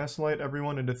trying to gaslight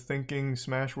everyone into thinking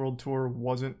Smash World Tour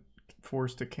wasn't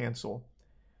forced to cancel.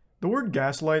 The word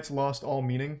gaslight's lost all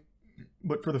meaning,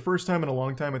 but for the first time in a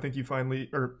long time, I think you finally,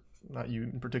 or not you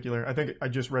in particular, I think I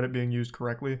just read it being used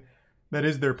correctly. That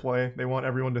is their play. They want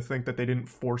everyone to think that they didn't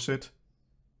force it.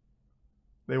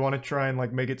 They want to try and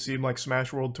like make it seem like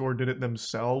Smash World Tour did it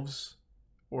themselves,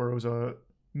 or it was a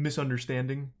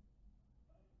misunderstanding.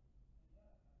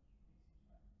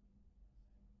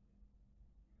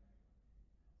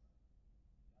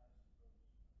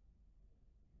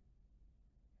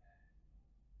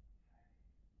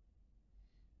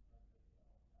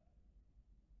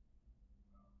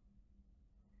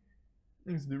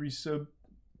 Thanks the resub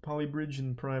Polybridge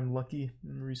and Prime Lucky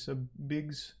and resub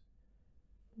Biggs.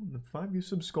 And the 5 you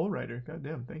sub Skull Rider.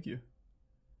 Goddamn, thank you.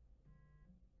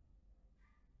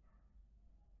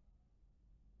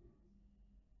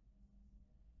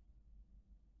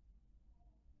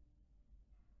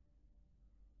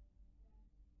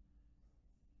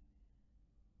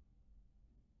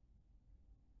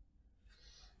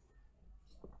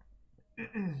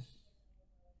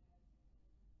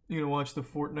 You gonna watch the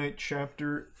Fortnite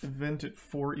chapter event at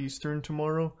 4 Eastern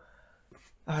tomorrow?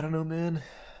 I don't know, man.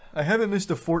 I haven't missed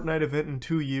a Fortnite event in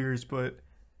 2 years, but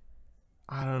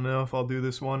I don't know if I'll do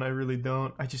this one. I really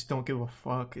don't. I just don't give a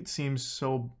fuck. It seems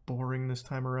so boring this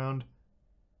time around.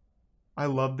 I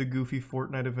love the goofy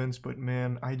Fortnite events, but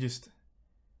man, I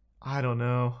don't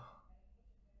know.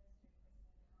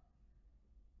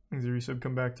 Is the resub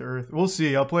come back to Earth? We'll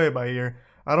see. I'll play it by ear.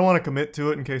 I don't want to commit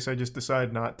to it in case I just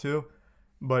decide not to,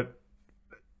 but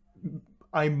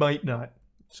I might not.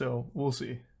 So we'll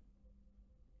see.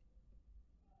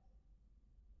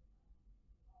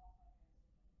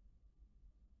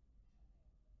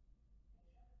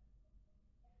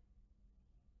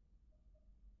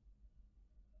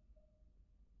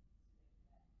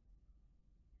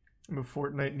 But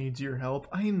Fortnite needs your help.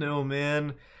 I know,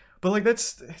 man. But like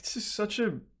it's just such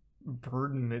a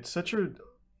burden. It's such a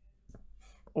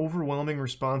overwhelming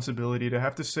responsibility to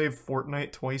have to save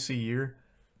Fortnite twice a year.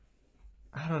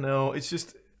 I don't know. It's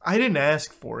just I didn't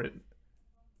ask for it.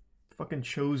 Fucking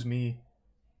chose me.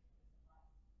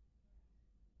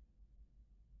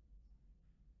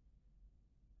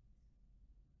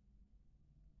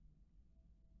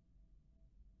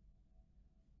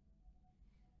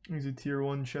 He's a tier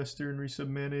 1 Chester and resub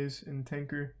mayonnaise and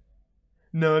tanker.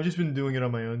 No, I've just been doing it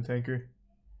on my own tanker.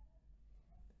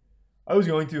 I was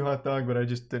going to hot dog, but I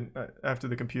just didn't. After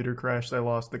the computer crashed, I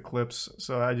lost the clips,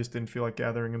 so I just didn't feel like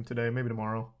gathering them today. Maybe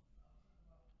tomorrow.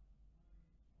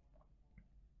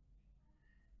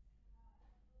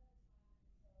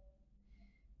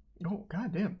 Oh,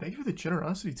 goddamn. Thank you for the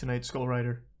generosity tonight, Skull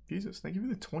Rider. Jesus, thank you for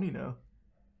the 20 now.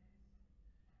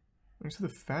 Thanks for the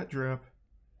fat drop.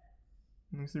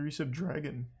 Thanks for the resub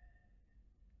dragon.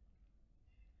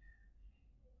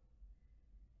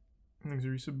 Thanks for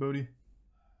the resub Bodhi.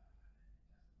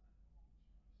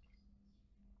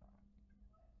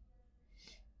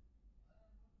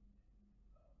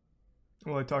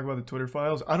 Will I talk about the Twitter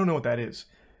files? I don't know what that is.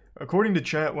 According to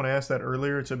chat, when I asked that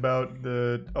earlier, it's about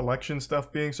the election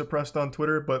stuff being suppressed on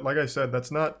Twitter, but like I said,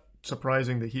 that's not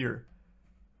surprising to hear.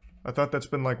 I thought that's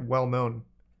been like well known.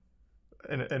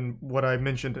 And what I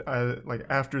mentioned like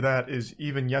after that is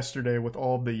even yesterday with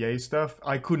all of the Yay stuff,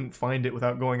 I couldn't find it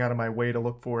without going out of my way to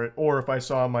look for it, or if I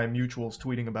saw my mutuals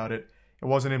tweeting about it. It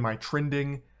wasn't in my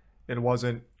trending, it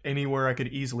wasn't anywhere I could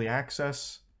easily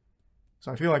access.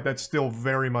 So I feel like that's still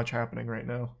very much happening right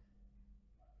now.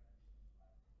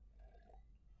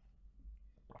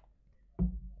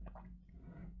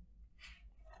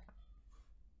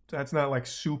 That's not like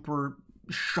super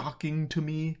shocking to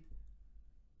me.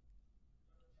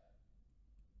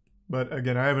 But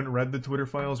again, I haven't read the Twitter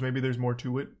files. Maybe there's more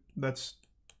to it that's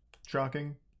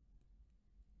shocking.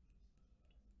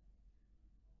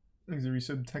 Thanks to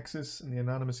resub Texas and the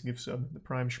anonymous gift sub, the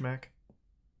Prime Schmack.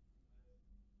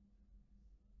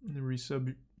 And the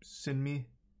resub Send Me.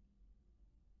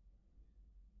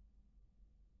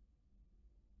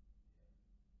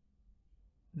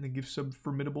 And the gift sub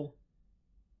Formidable.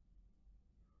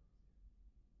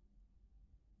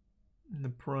 And the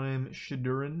Prime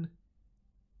Shadurin.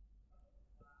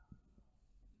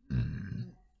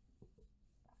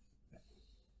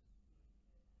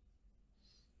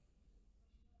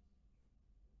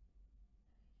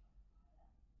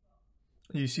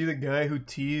 You see the guy who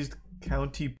teased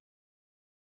county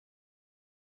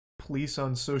police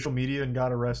on social media and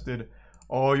got arrested.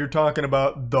 Oh, you're talking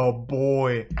about the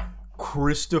boy.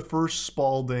 Christopher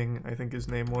Spalding, I think his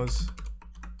name was.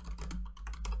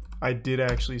 I did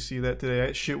actually see that today.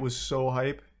 That shit was so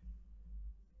hype.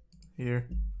 Here.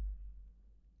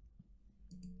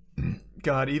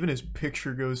 God, even his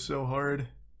picture goes so hard.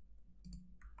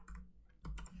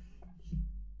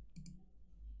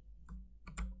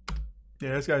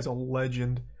 Yeah, this guy's a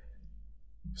legend.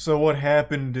 So what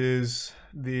happened is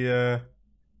the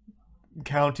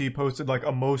county posted like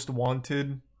a most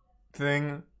wanted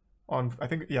thing on, I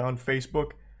think, yeah, on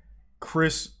Facebook.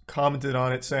 Chris commented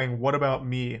on it saying, "What about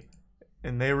me?"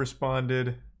 And they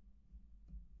responded,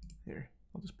 here,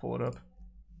 I'll just pull it up.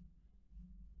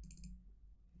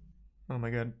 Oh my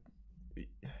god.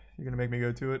 You're gonna make me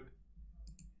go to it?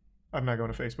 I'm not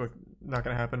going to Facebook. Not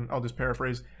gonna happen. I'll just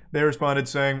paraphrase. They responded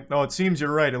saying, "Oh, it seems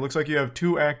you're right. It looks like you have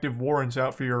 2 active warrants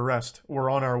out for your arrest. We're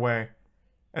on our way."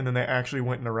 And then they actually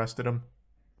went and arrested him.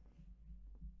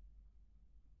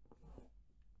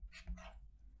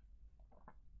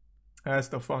 That's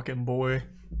the fucking boy.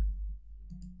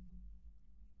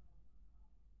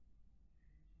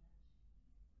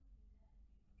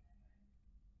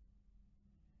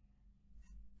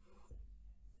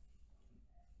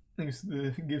 Thanks to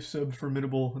the gift sub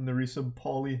Formidable and the resub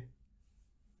Polly.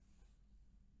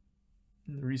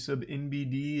 And the resub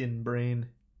NBD and Brain.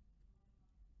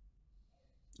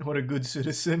 What a good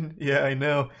citizen. Yeah, I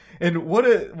know. And what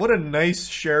a nice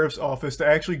sheriff's office to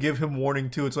actually give him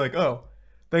warning too. It's like, "Oh,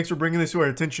 thanks for bringing this to our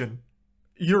attention.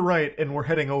 You're right, and we're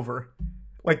heading over."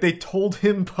 Like, they told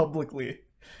him publicly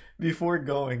before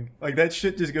going. Like, that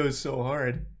shit just goes so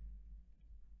hard.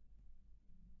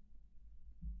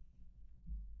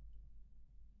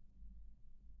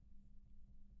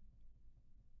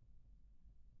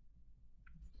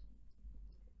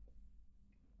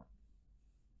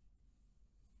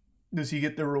 Does he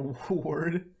get the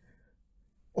reward?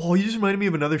 Oh, you just reminded me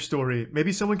of another story.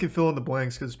 Maybe someone can fill in the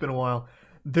blanks because it's been a while.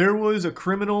 There was a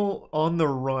criminal on the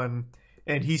run,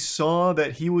 and he saw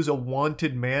that he was a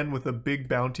wanted man with a big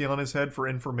bounty on his head for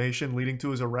information leading to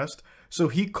his arrest. So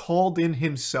he called in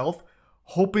himself,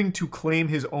 hoping to claim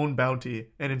his own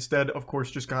bounty, and instead, of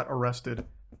course, just got arrested.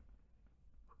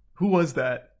 Who was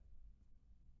that?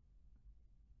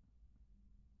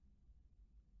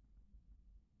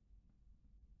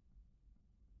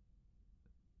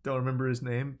 Don't remember his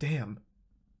name. Damn.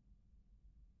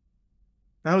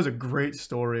 That was a great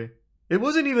story. It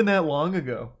wasn't even that long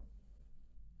ago.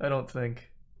 I don't think.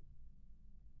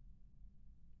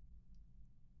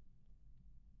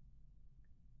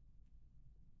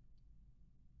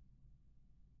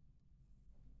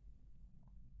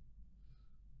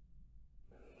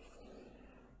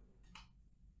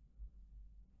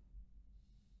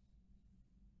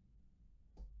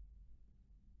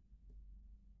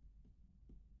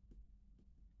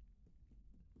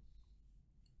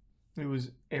 It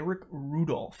was Eric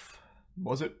Rudolph.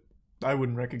 Was it? I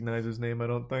wouldn't recognize his name, I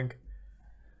don't think.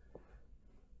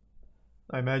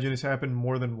 I imagine it's happened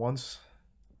more than once.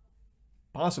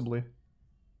 Possibly.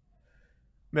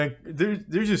 Man,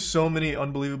 there's just so many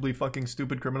unbelievably fucking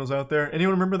stupid criminals out there.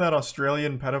 Anyone remember that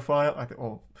Australian pedophile? I think,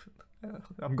 oh,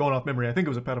 I'm going off memory. I think it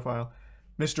was a pedophile.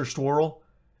 Mr. Swirl.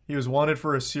 He was wanted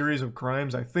for a series of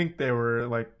crimes. I think they were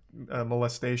like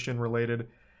molestation related.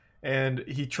 And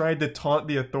he tried to taunt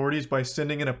the authorities by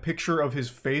sending in a picture of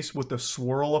his face with the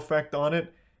swirl effect on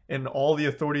it. And all the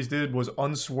authorities did was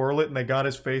unswirl it, and they got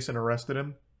his face and arrested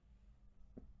him.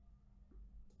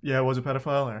 Yeah, it was a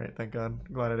pedophile? Alright, thank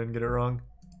God. Glad I didn't get it wrong.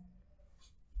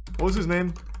 What was his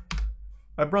name?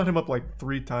 I brought him up like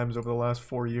 3 times over the last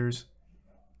 4 years.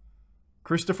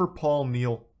 Christopher Paul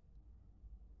Neal.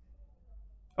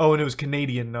 Oh, and it was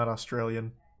Canadian, not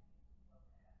Australian.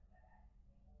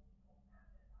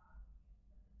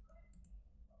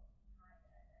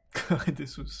 God,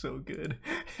 this was so good.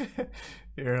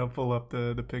 Here, I'll pull up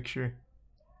the picture.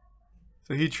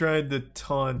 So he tried to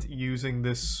taunt using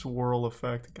this swirl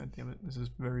effect. God damn it, this is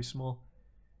very small.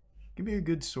 Give me a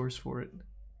good source for it.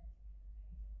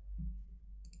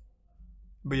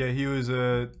 But yeah, he was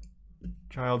a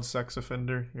child sex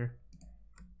offender. Here.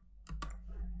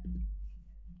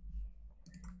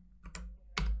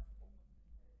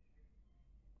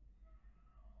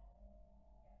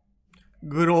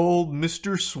 Good old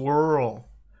Mr. Swirl.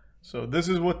 So this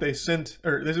is what they sent,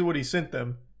 or this is what he sent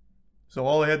them. So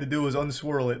all they had to do was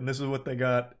unswirl it, and this is what they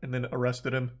got, and then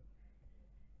arrested him.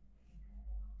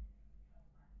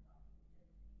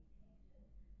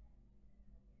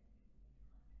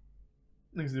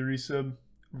 Thanks to the resub,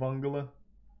 Vangala.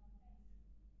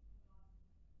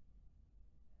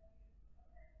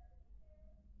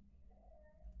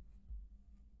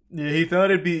 Yeah, he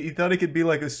thought it could be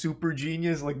like a super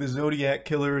genius, like the Zodiac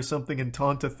Killer or something, and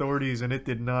taunt authorities, and it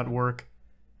did not work.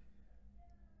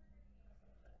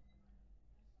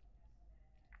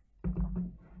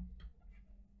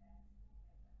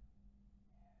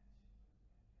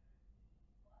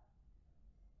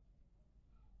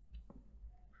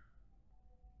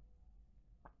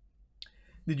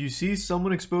 Did you see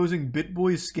someone exposing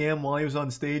BitBoy's scam while he was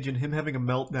on stage and him having a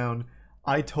meltdown?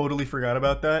 I totally forgot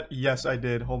about that. Yes, I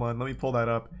did. Hold on, let me pull that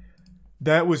up.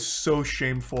 That was so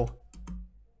shameful.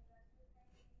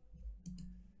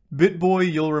 BitBoy,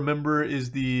 you'll remember,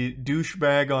 is the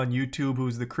douchebag on YouTube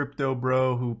who's the crypto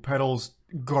bro who peddles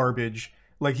garbage.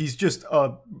 Like, he's just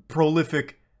a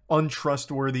prolific,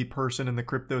 untrustworthy person in the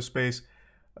crypto space.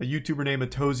 A YouTuber named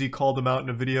Atozy called him out in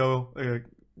a video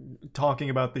talking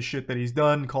about the shit that he's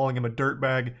done, calling him a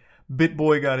dirtbag.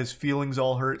 BitBoy got his feelings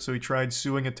all hurt, so he tried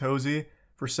suing Atozy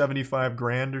for 75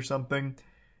 grand or something.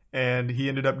 And he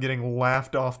ended up getting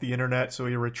laughed off the internet, so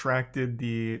he retracted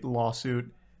the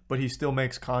lawsuit. But he still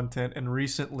makes content, and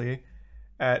recently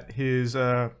at his,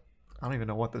 I don't even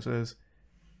know what this is.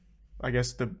 I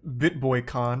guess the BitBoy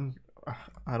Con,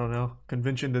 I don't know,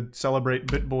 convention to celebrate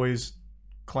BitBoy's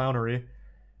clownery.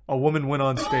 A woman went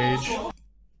on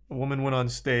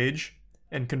stage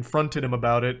and confronted him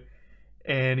about it,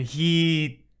 and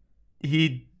he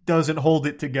doesn't hold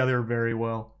it together very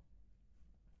well.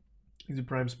 He's a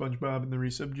prime SpongeBob in the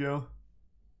resub, Joe.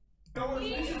 No one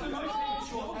needs.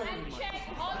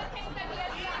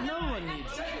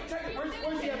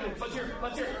 Where's the evidence? Let's hear it.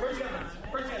 Where's the evidence?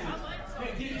 Where's the evidence?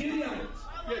 Hey, give the evidence.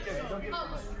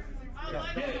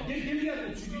 Yeah, don't give the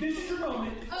evidence. This is your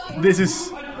moment. This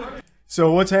is...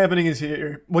 So what's happening is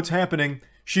here. What's happening?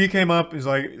 She came up, is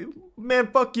like, man,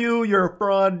 fuck you. You're a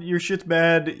fraud. Your shit's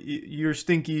bad. You're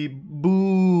stinky.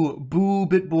 Boo, boo,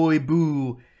 BitBoy,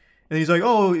 boo. And he's like,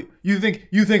 oh, you think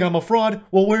I'm a fraud?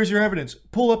 Well, where's your evidence?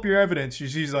 Pull up your evidence.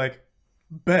 She's like,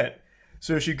 bet.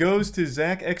 So she goes to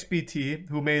ZachXBT,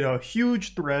 who made a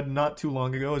huge thread not too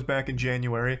long ago, it was back in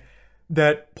January,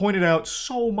 that pointed out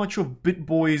so much of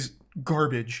BitBoy's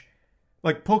garbage.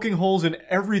 Like, poking holes in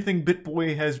everything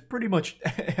BitBoy has pretty much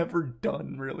ever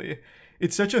done, really.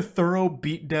 It's such a thorough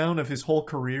beatdown of his whole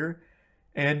career,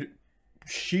 and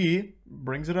she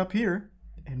brings it up here,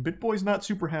 and BitBoy's not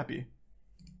super happy.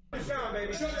 He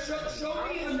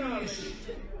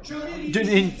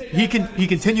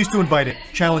continues to invite it,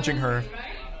 challenging her.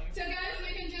 So guys,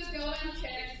 we can just go and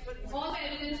check all the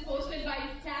evidence posted by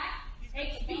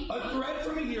ZachXBT. A thread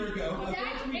from a year ago. It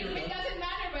doesn't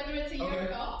matter whether it's a year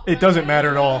ago. It doesn't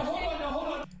matter at all.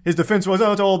 Hold on. His defense was,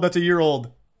 oh, it's old, that's a year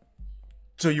old.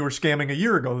 So you were scamming a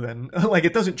year ago then. Like,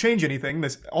 it doesn't change anything.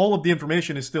 All of the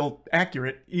information is still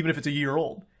accurate, even if it's a year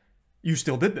old. You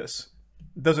still did this.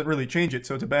 It doesn't really change it,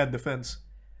 so it's a bad defense.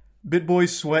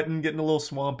 BitBoy's sweating, getting a little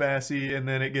swamp-assy, and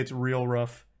then it gets real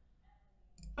rough.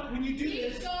 When you do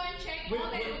Please this... go and check all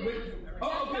the evidence.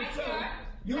 Oh, okay, so...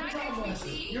 You're a child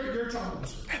molester. You're a child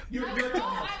molester. You're a child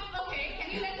molester. Okay,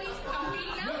 can you let me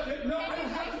complete now? No, I don't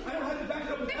have to back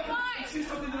it up with evidence. It's just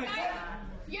something that I said.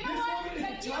 You know what? This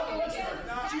woman is a child molester.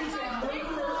 She's a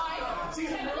murderer.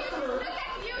 She's a murderer. Look at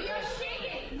you, you're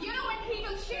shaking. You know when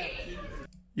people shake?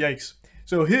 Yikes.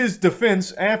 So his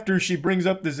defense, after she brings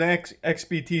up the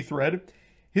ZachXBT thread,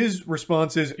 his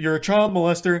response is, you're a child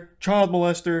molester,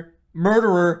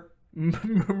 murderer,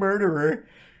 murderer.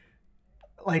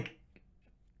 Like,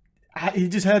 he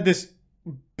just had this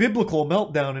biblical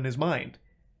meltdown in his mind.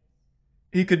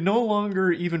 He could no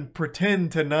longer even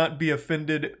pretend to not be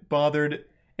offended, bothered,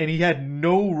 and he had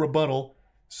no rebuttal,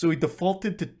 so he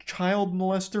defaulted to child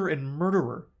molester and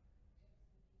murderer.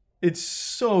 It's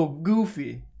so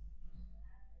goofy.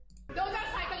 Those are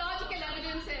psychological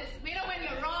evidences. We know when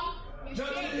you're wrong, you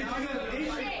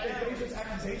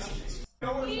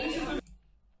shake.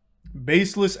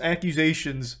 Baseless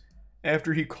accusations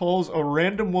after he calls a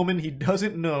random woman he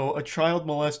doesn't know a child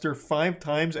molester 5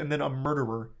 times and then a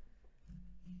murderer.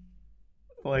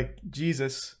 Like,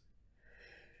 Jesus.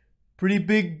 Pretty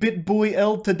big BitBoy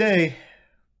L today.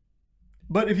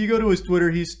 But if you go to his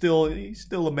Twitter, he's still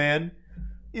a man.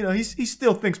 You know, he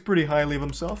still thinks pretty highly of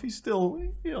himself. He's still,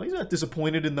 you know, he's not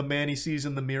disappointed in the man he sees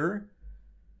in the mirror.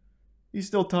 He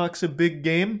still talks a big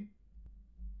game.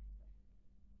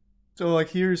 So, like,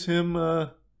 here's him,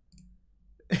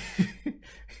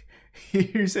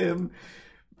 here's him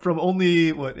from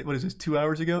only, what is this, 2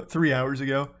 hours ago? 3 hours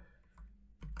ago.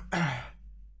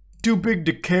 Too big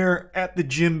to care at the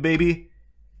gym, baby.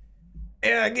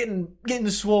 Yeah, getting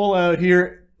swole out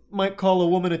here. Might call a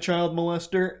woman a child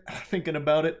molester. Thinking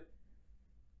about it.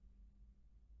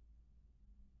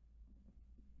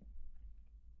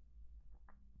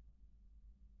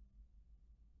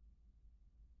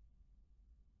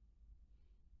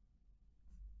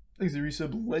 Thanks to the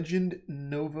resub Legend,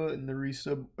 Nova, and the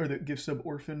resub, or the gift sub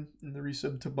Orphan, and the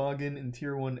resub Toboggan, and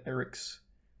Tier 1 Eric's.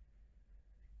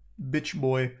 Bitch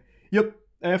Boy. Yep,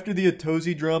 after the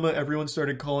Atozy drama, everyone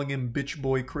started calling him Bitch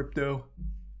Boy Crypto,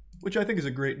 which I think is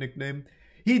a great nickname.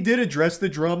 He did address the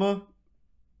drama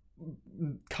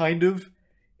kind of.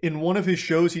 In one of his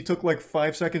shows, he took like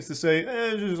 5 seconds to say,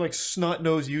 there's like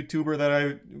snot-nosed YouTuber that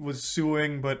I was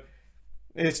suing, but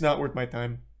it's not worth my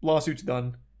time. Lawsuit's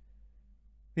done.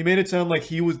 He made it sound like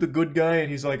he was the good guy, and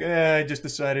he's like, I just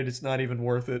decided it's not even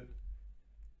worth it.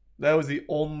 That was the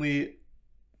only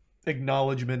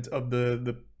acknowledgement of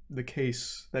the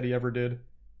case that he ever did.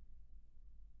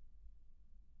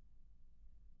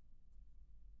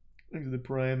 Look at the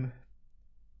Prime.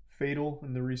 Fatal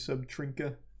and the resub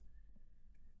Trinka.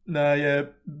 Nah, yeah,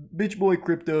 BitBoy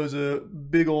Crypto's a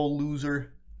big old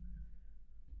loser.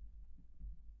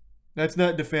 That's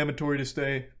not defamatory to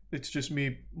say. It's just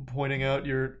me pointing out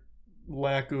your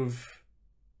lack of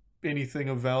anything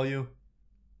of value.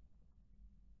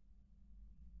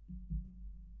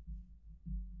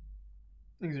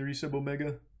 Thanks a resub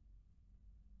Omega.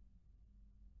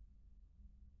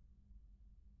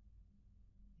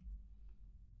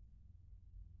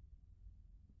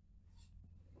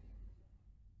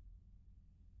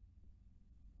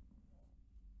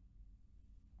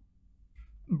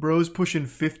 Bro's pushing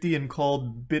 50 and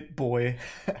called BitBoy.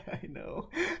 I know.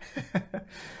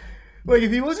 Like,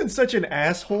 if he wasn't such an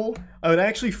asshole, I would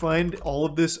actually find all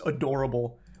of this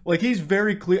adorable. Like, he's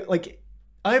very clear. Like,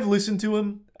 I've listened to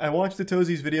him. I watched the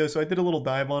Tozy's video, so I did a little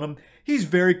dive on him. He's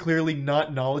very clearly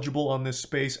not knowledgeable on this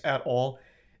space at all.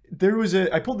 There was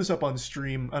I pulled this up on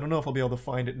stream. I don't know if I'll be able to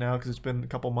find it now because it's been a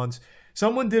couple months.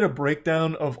 Someone did a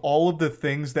breakdown of all of the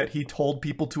things that he told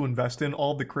people to invest in,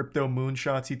 all of the crypto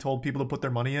moonshots he told people to put their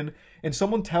money in, and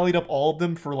someone tallied up all of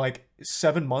them for like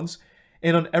 7 months,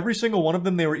 and on every single one of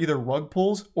them, they were either rug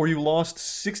pulls or you lost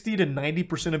 60 to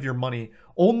 90% of your money.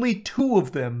 Only 2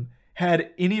 of them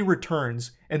had any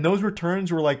returns, and those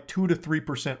returns were like 2 to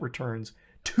 3% returns.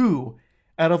 2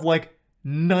 out of like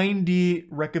 90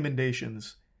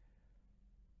 recommendations.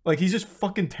 Like, he's just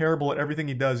fucking terrible at everything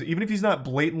he does. Even if he's not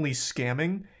blatantly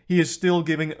scamming, he is still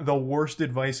giving the worst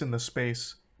advice in the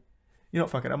space. You know,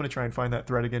 fuck it. I'm going to try and find that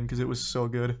thread again because it was so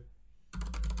good.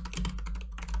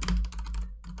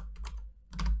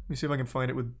 Let me see if I can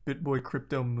find it with BitBoy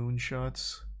Crypto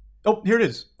Moonshots. Oh, here it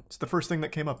is. It's the first thing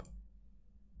that came up.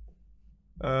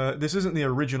 This isn't the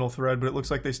original thread, but it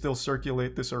looks like they still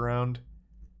circulate this around.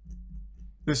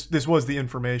 This was the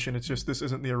information. It's just this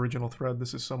isn't the original thread.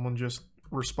 This is someone just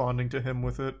responding to him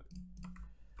with it.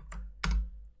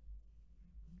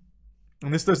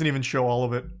 And this doesn't even show all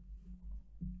of it.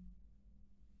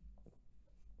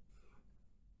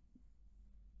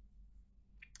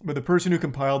 But the person who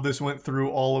compiled this went through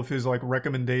all of his like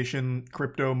recommendation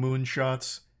crypto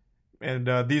moonshots,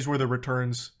 and these were the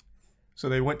returns. So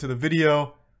they went to the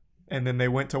video, and then they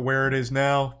went to where it is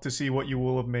now to see what you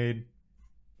will have made.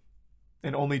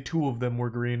 And only 2 of them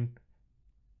were green.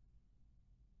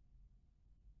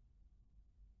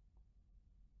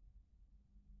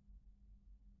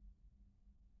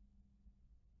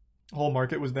 Whole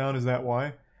market was down, is that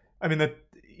why? I mean, that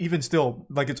even still,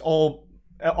 like, it's all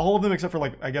of them except for,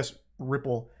 like, I guess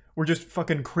Ripple were just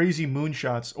fucking crazy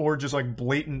moonshots or just like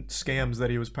blatant scams that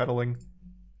he was peddling.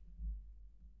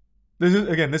 This is,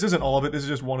 again, this isn't all of it. This is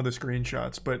just one of the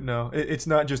screenshots, but no, it's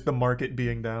not just the market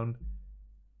being down.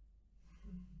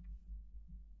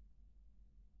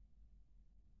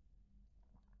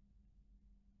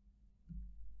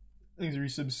 Thanks,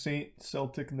 resub Saint,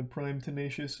 Celtic, and the Prime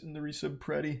Tenacious, and the resub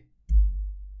Preddy.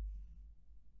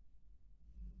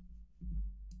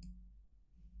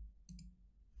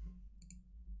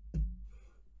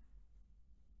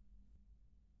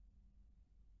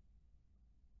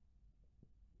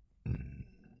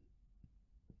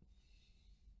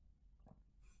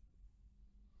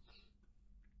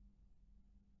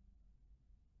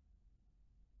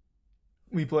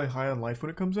 We play High on Life when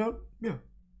it comes out? Yeah.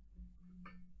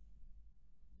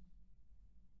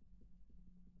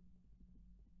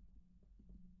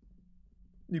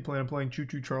 You plan on playing Choo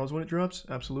Choo Charles when it drops?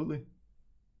 Absolutely.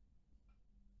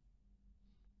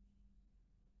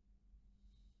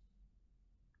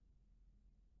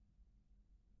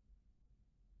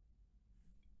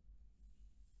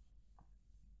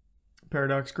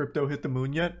 Paradox Crypto hit the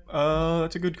moon yet?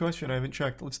 That's a good question. I haven't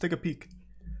checked. Let's take a peek.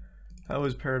 How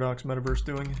is Paradox Metaverse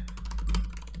doing?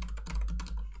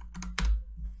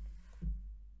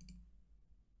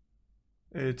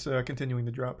 It's continuing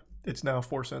to drop. It's now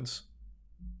 4 cents.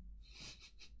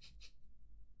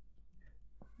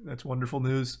 That's wonderful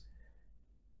news.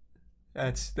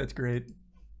 That's great.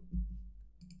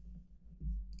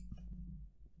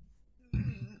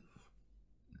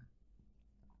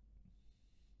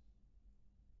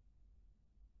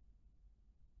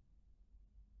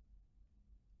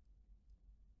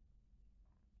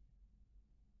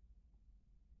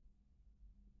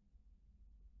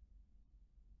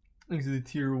 Thanks to the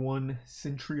tier 1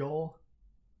 Centriol.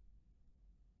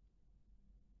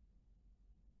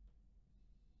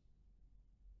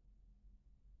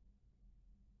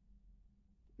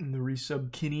 And the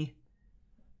resub Kinney.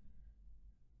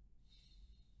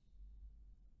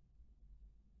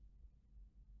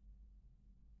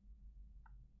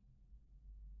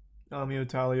 Amio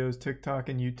Talio's TikTok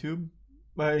and YouTube.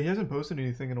 But he hasn't posted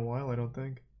anything in a while, I don't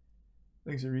think.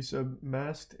 Thanks to resub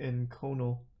Mast and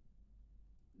Conal.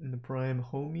 In the Prime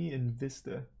Homie and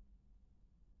Vista. Are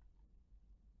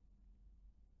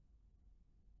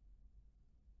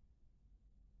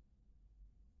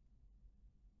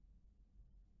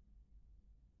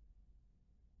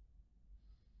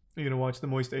you gonna watch the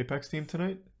Moist Apex team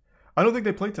tonight? I don't think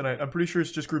they play tonight. I'm pretty sure it's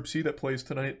just Group C that plays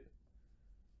tonight.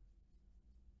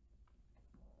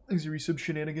 Thanks to resub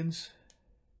Shenanigans.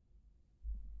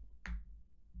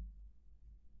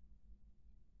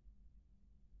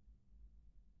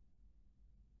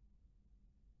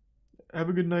 Have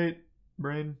a good night,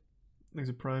 Brain. Thanks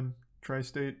to Prime.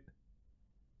 Tri-State.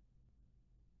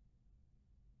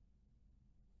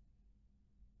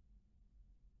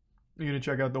 You're gonna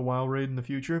check out the WoW raid in the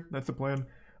future? That's the plan.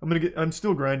 I'm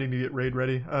still grinding to get raid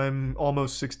ready. I'm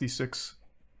almost 66.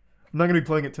 I'm not gonna be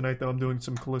playing it tonight though. I'm doing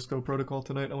some Callisto Protocol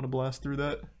tonight. I want to blast through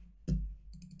that.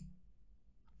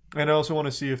 And I also want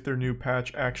to see if their new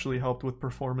patch actually helped with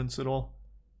performance at all.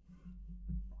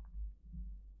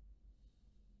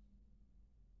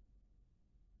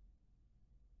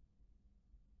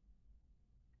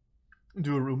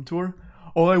 Do a room tour?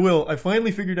 Oh, I will. I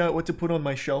finally figured out what to put on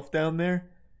my shelf down there.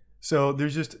 So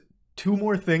there's just 2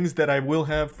 more things that I will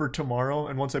have for tomorrow.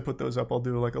 And once I put those up, I'll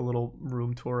do like a little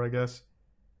room tour, I guess.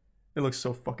 It looks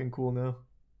so fucking cool now.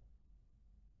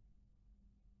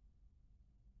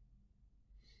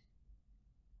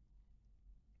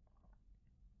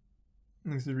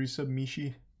 Thanks to resub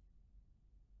Mishi.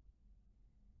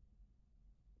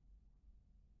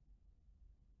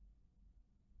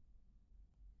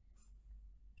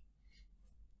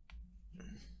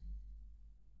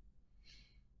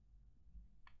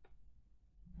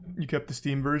 You kept the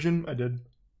Steam version? I did.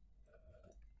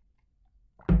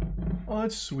 Oh,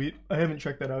 that's sweet. I haven't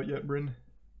checked that out yet, Bryn.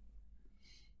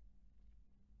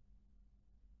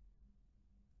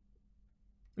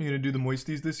 You gonna do the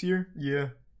Moisties this year? Yeah.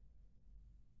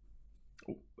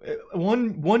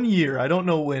 One year, I don't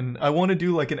know when. I want to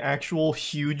do like an actual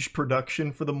huge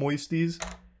production for the Moisties.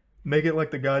 Make it like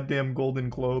the goddamn Golden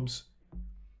Globes.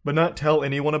 But not tell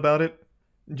anyone about it.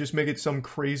 Just make it some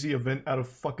crazy event out of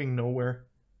fucking nowhere.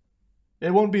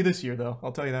 It won't be this year though,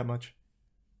 I'll tell you that much.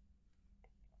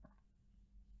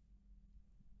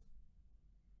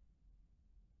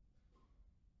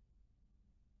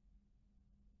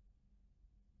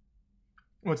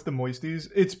 What's the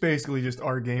Moisties? It's basically just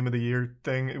our game of the year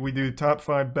thing. We do top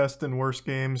 5 best and worst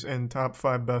games and top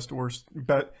 5 best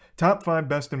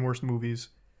and worst movies.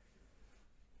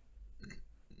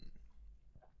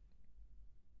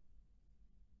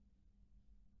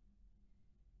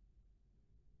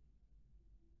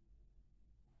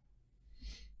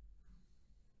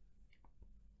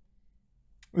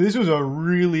 This was a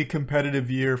really competitive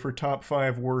year for top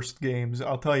 5 worst games,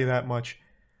 I'll tell you that much.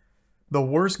 The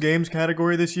worst games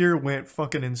category this year went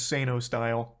fucking insano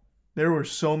style. There were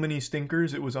so many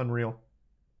stinkers, it was unreal.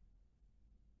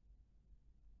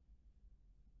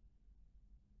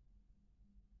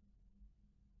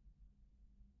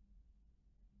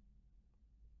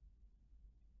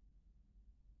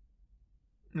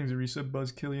 There's a resub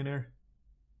Buzz Killionaire.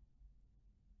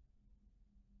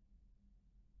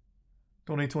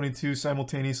 2022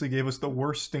 simultaneously gave us the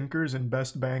worst stinkers and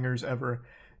best bangers ever.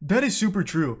 That is super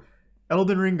true.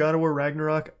 Elden Ring, God of War,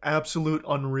 Ragnarok, absolute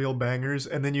unreal bangers,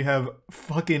 and then you have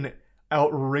fucking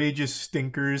outrageous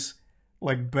stinkers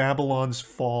like Babylon's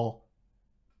Fall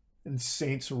and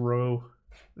Saints Row.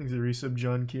 Things are resub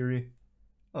John Kiri.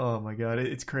 Oh my god,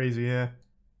 it's crazy, yeah.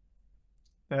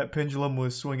 That pendulum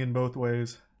was swinging both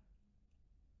ways.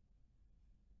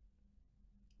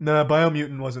 Nah,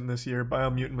 Biomutant wasn't this year.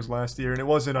 Biomutant was last year, and it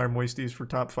was in our Moisties for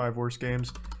top 5 worst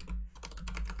games.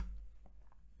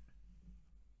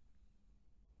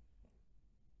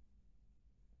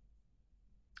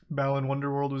 Balan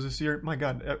Wonderworld was this year. My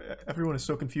god, everyone is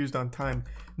so confused on time.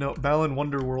 No, Balan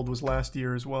Wonderworld was last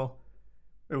year as well.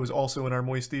 It was also in our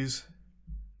Moisties.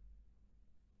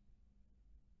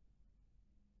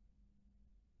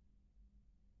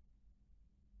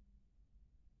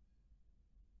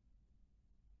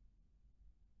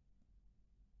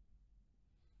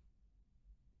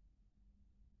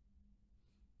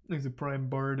 There's a Prime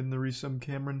Bard and the resub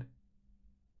Cameron.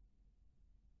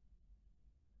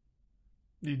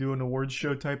 You do an awards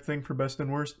show type thing for best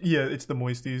and worst? Yeah, it's the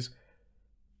Moisties.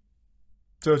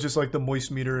 So it's just like the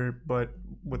Moist meter, but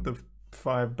with the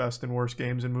 5 best and worst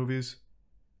games and movies.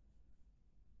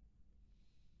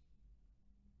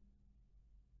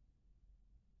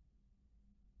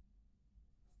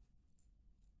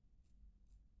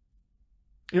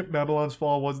 Yep, Babylon's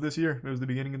Fall was this year. It was the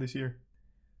beginning of this year.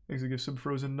 Thanks to give sub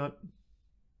Frozen Nut.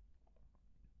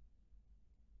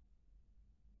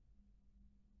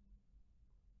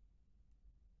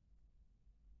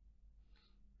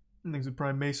 Thanks to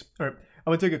Prime Mace. Alright,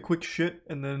 I'm gonna take a quick shit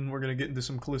and then we're gonna get into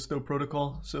some Callisto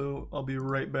Protocol. So I'll be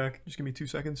right back. Just give me 2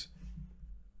 seconds.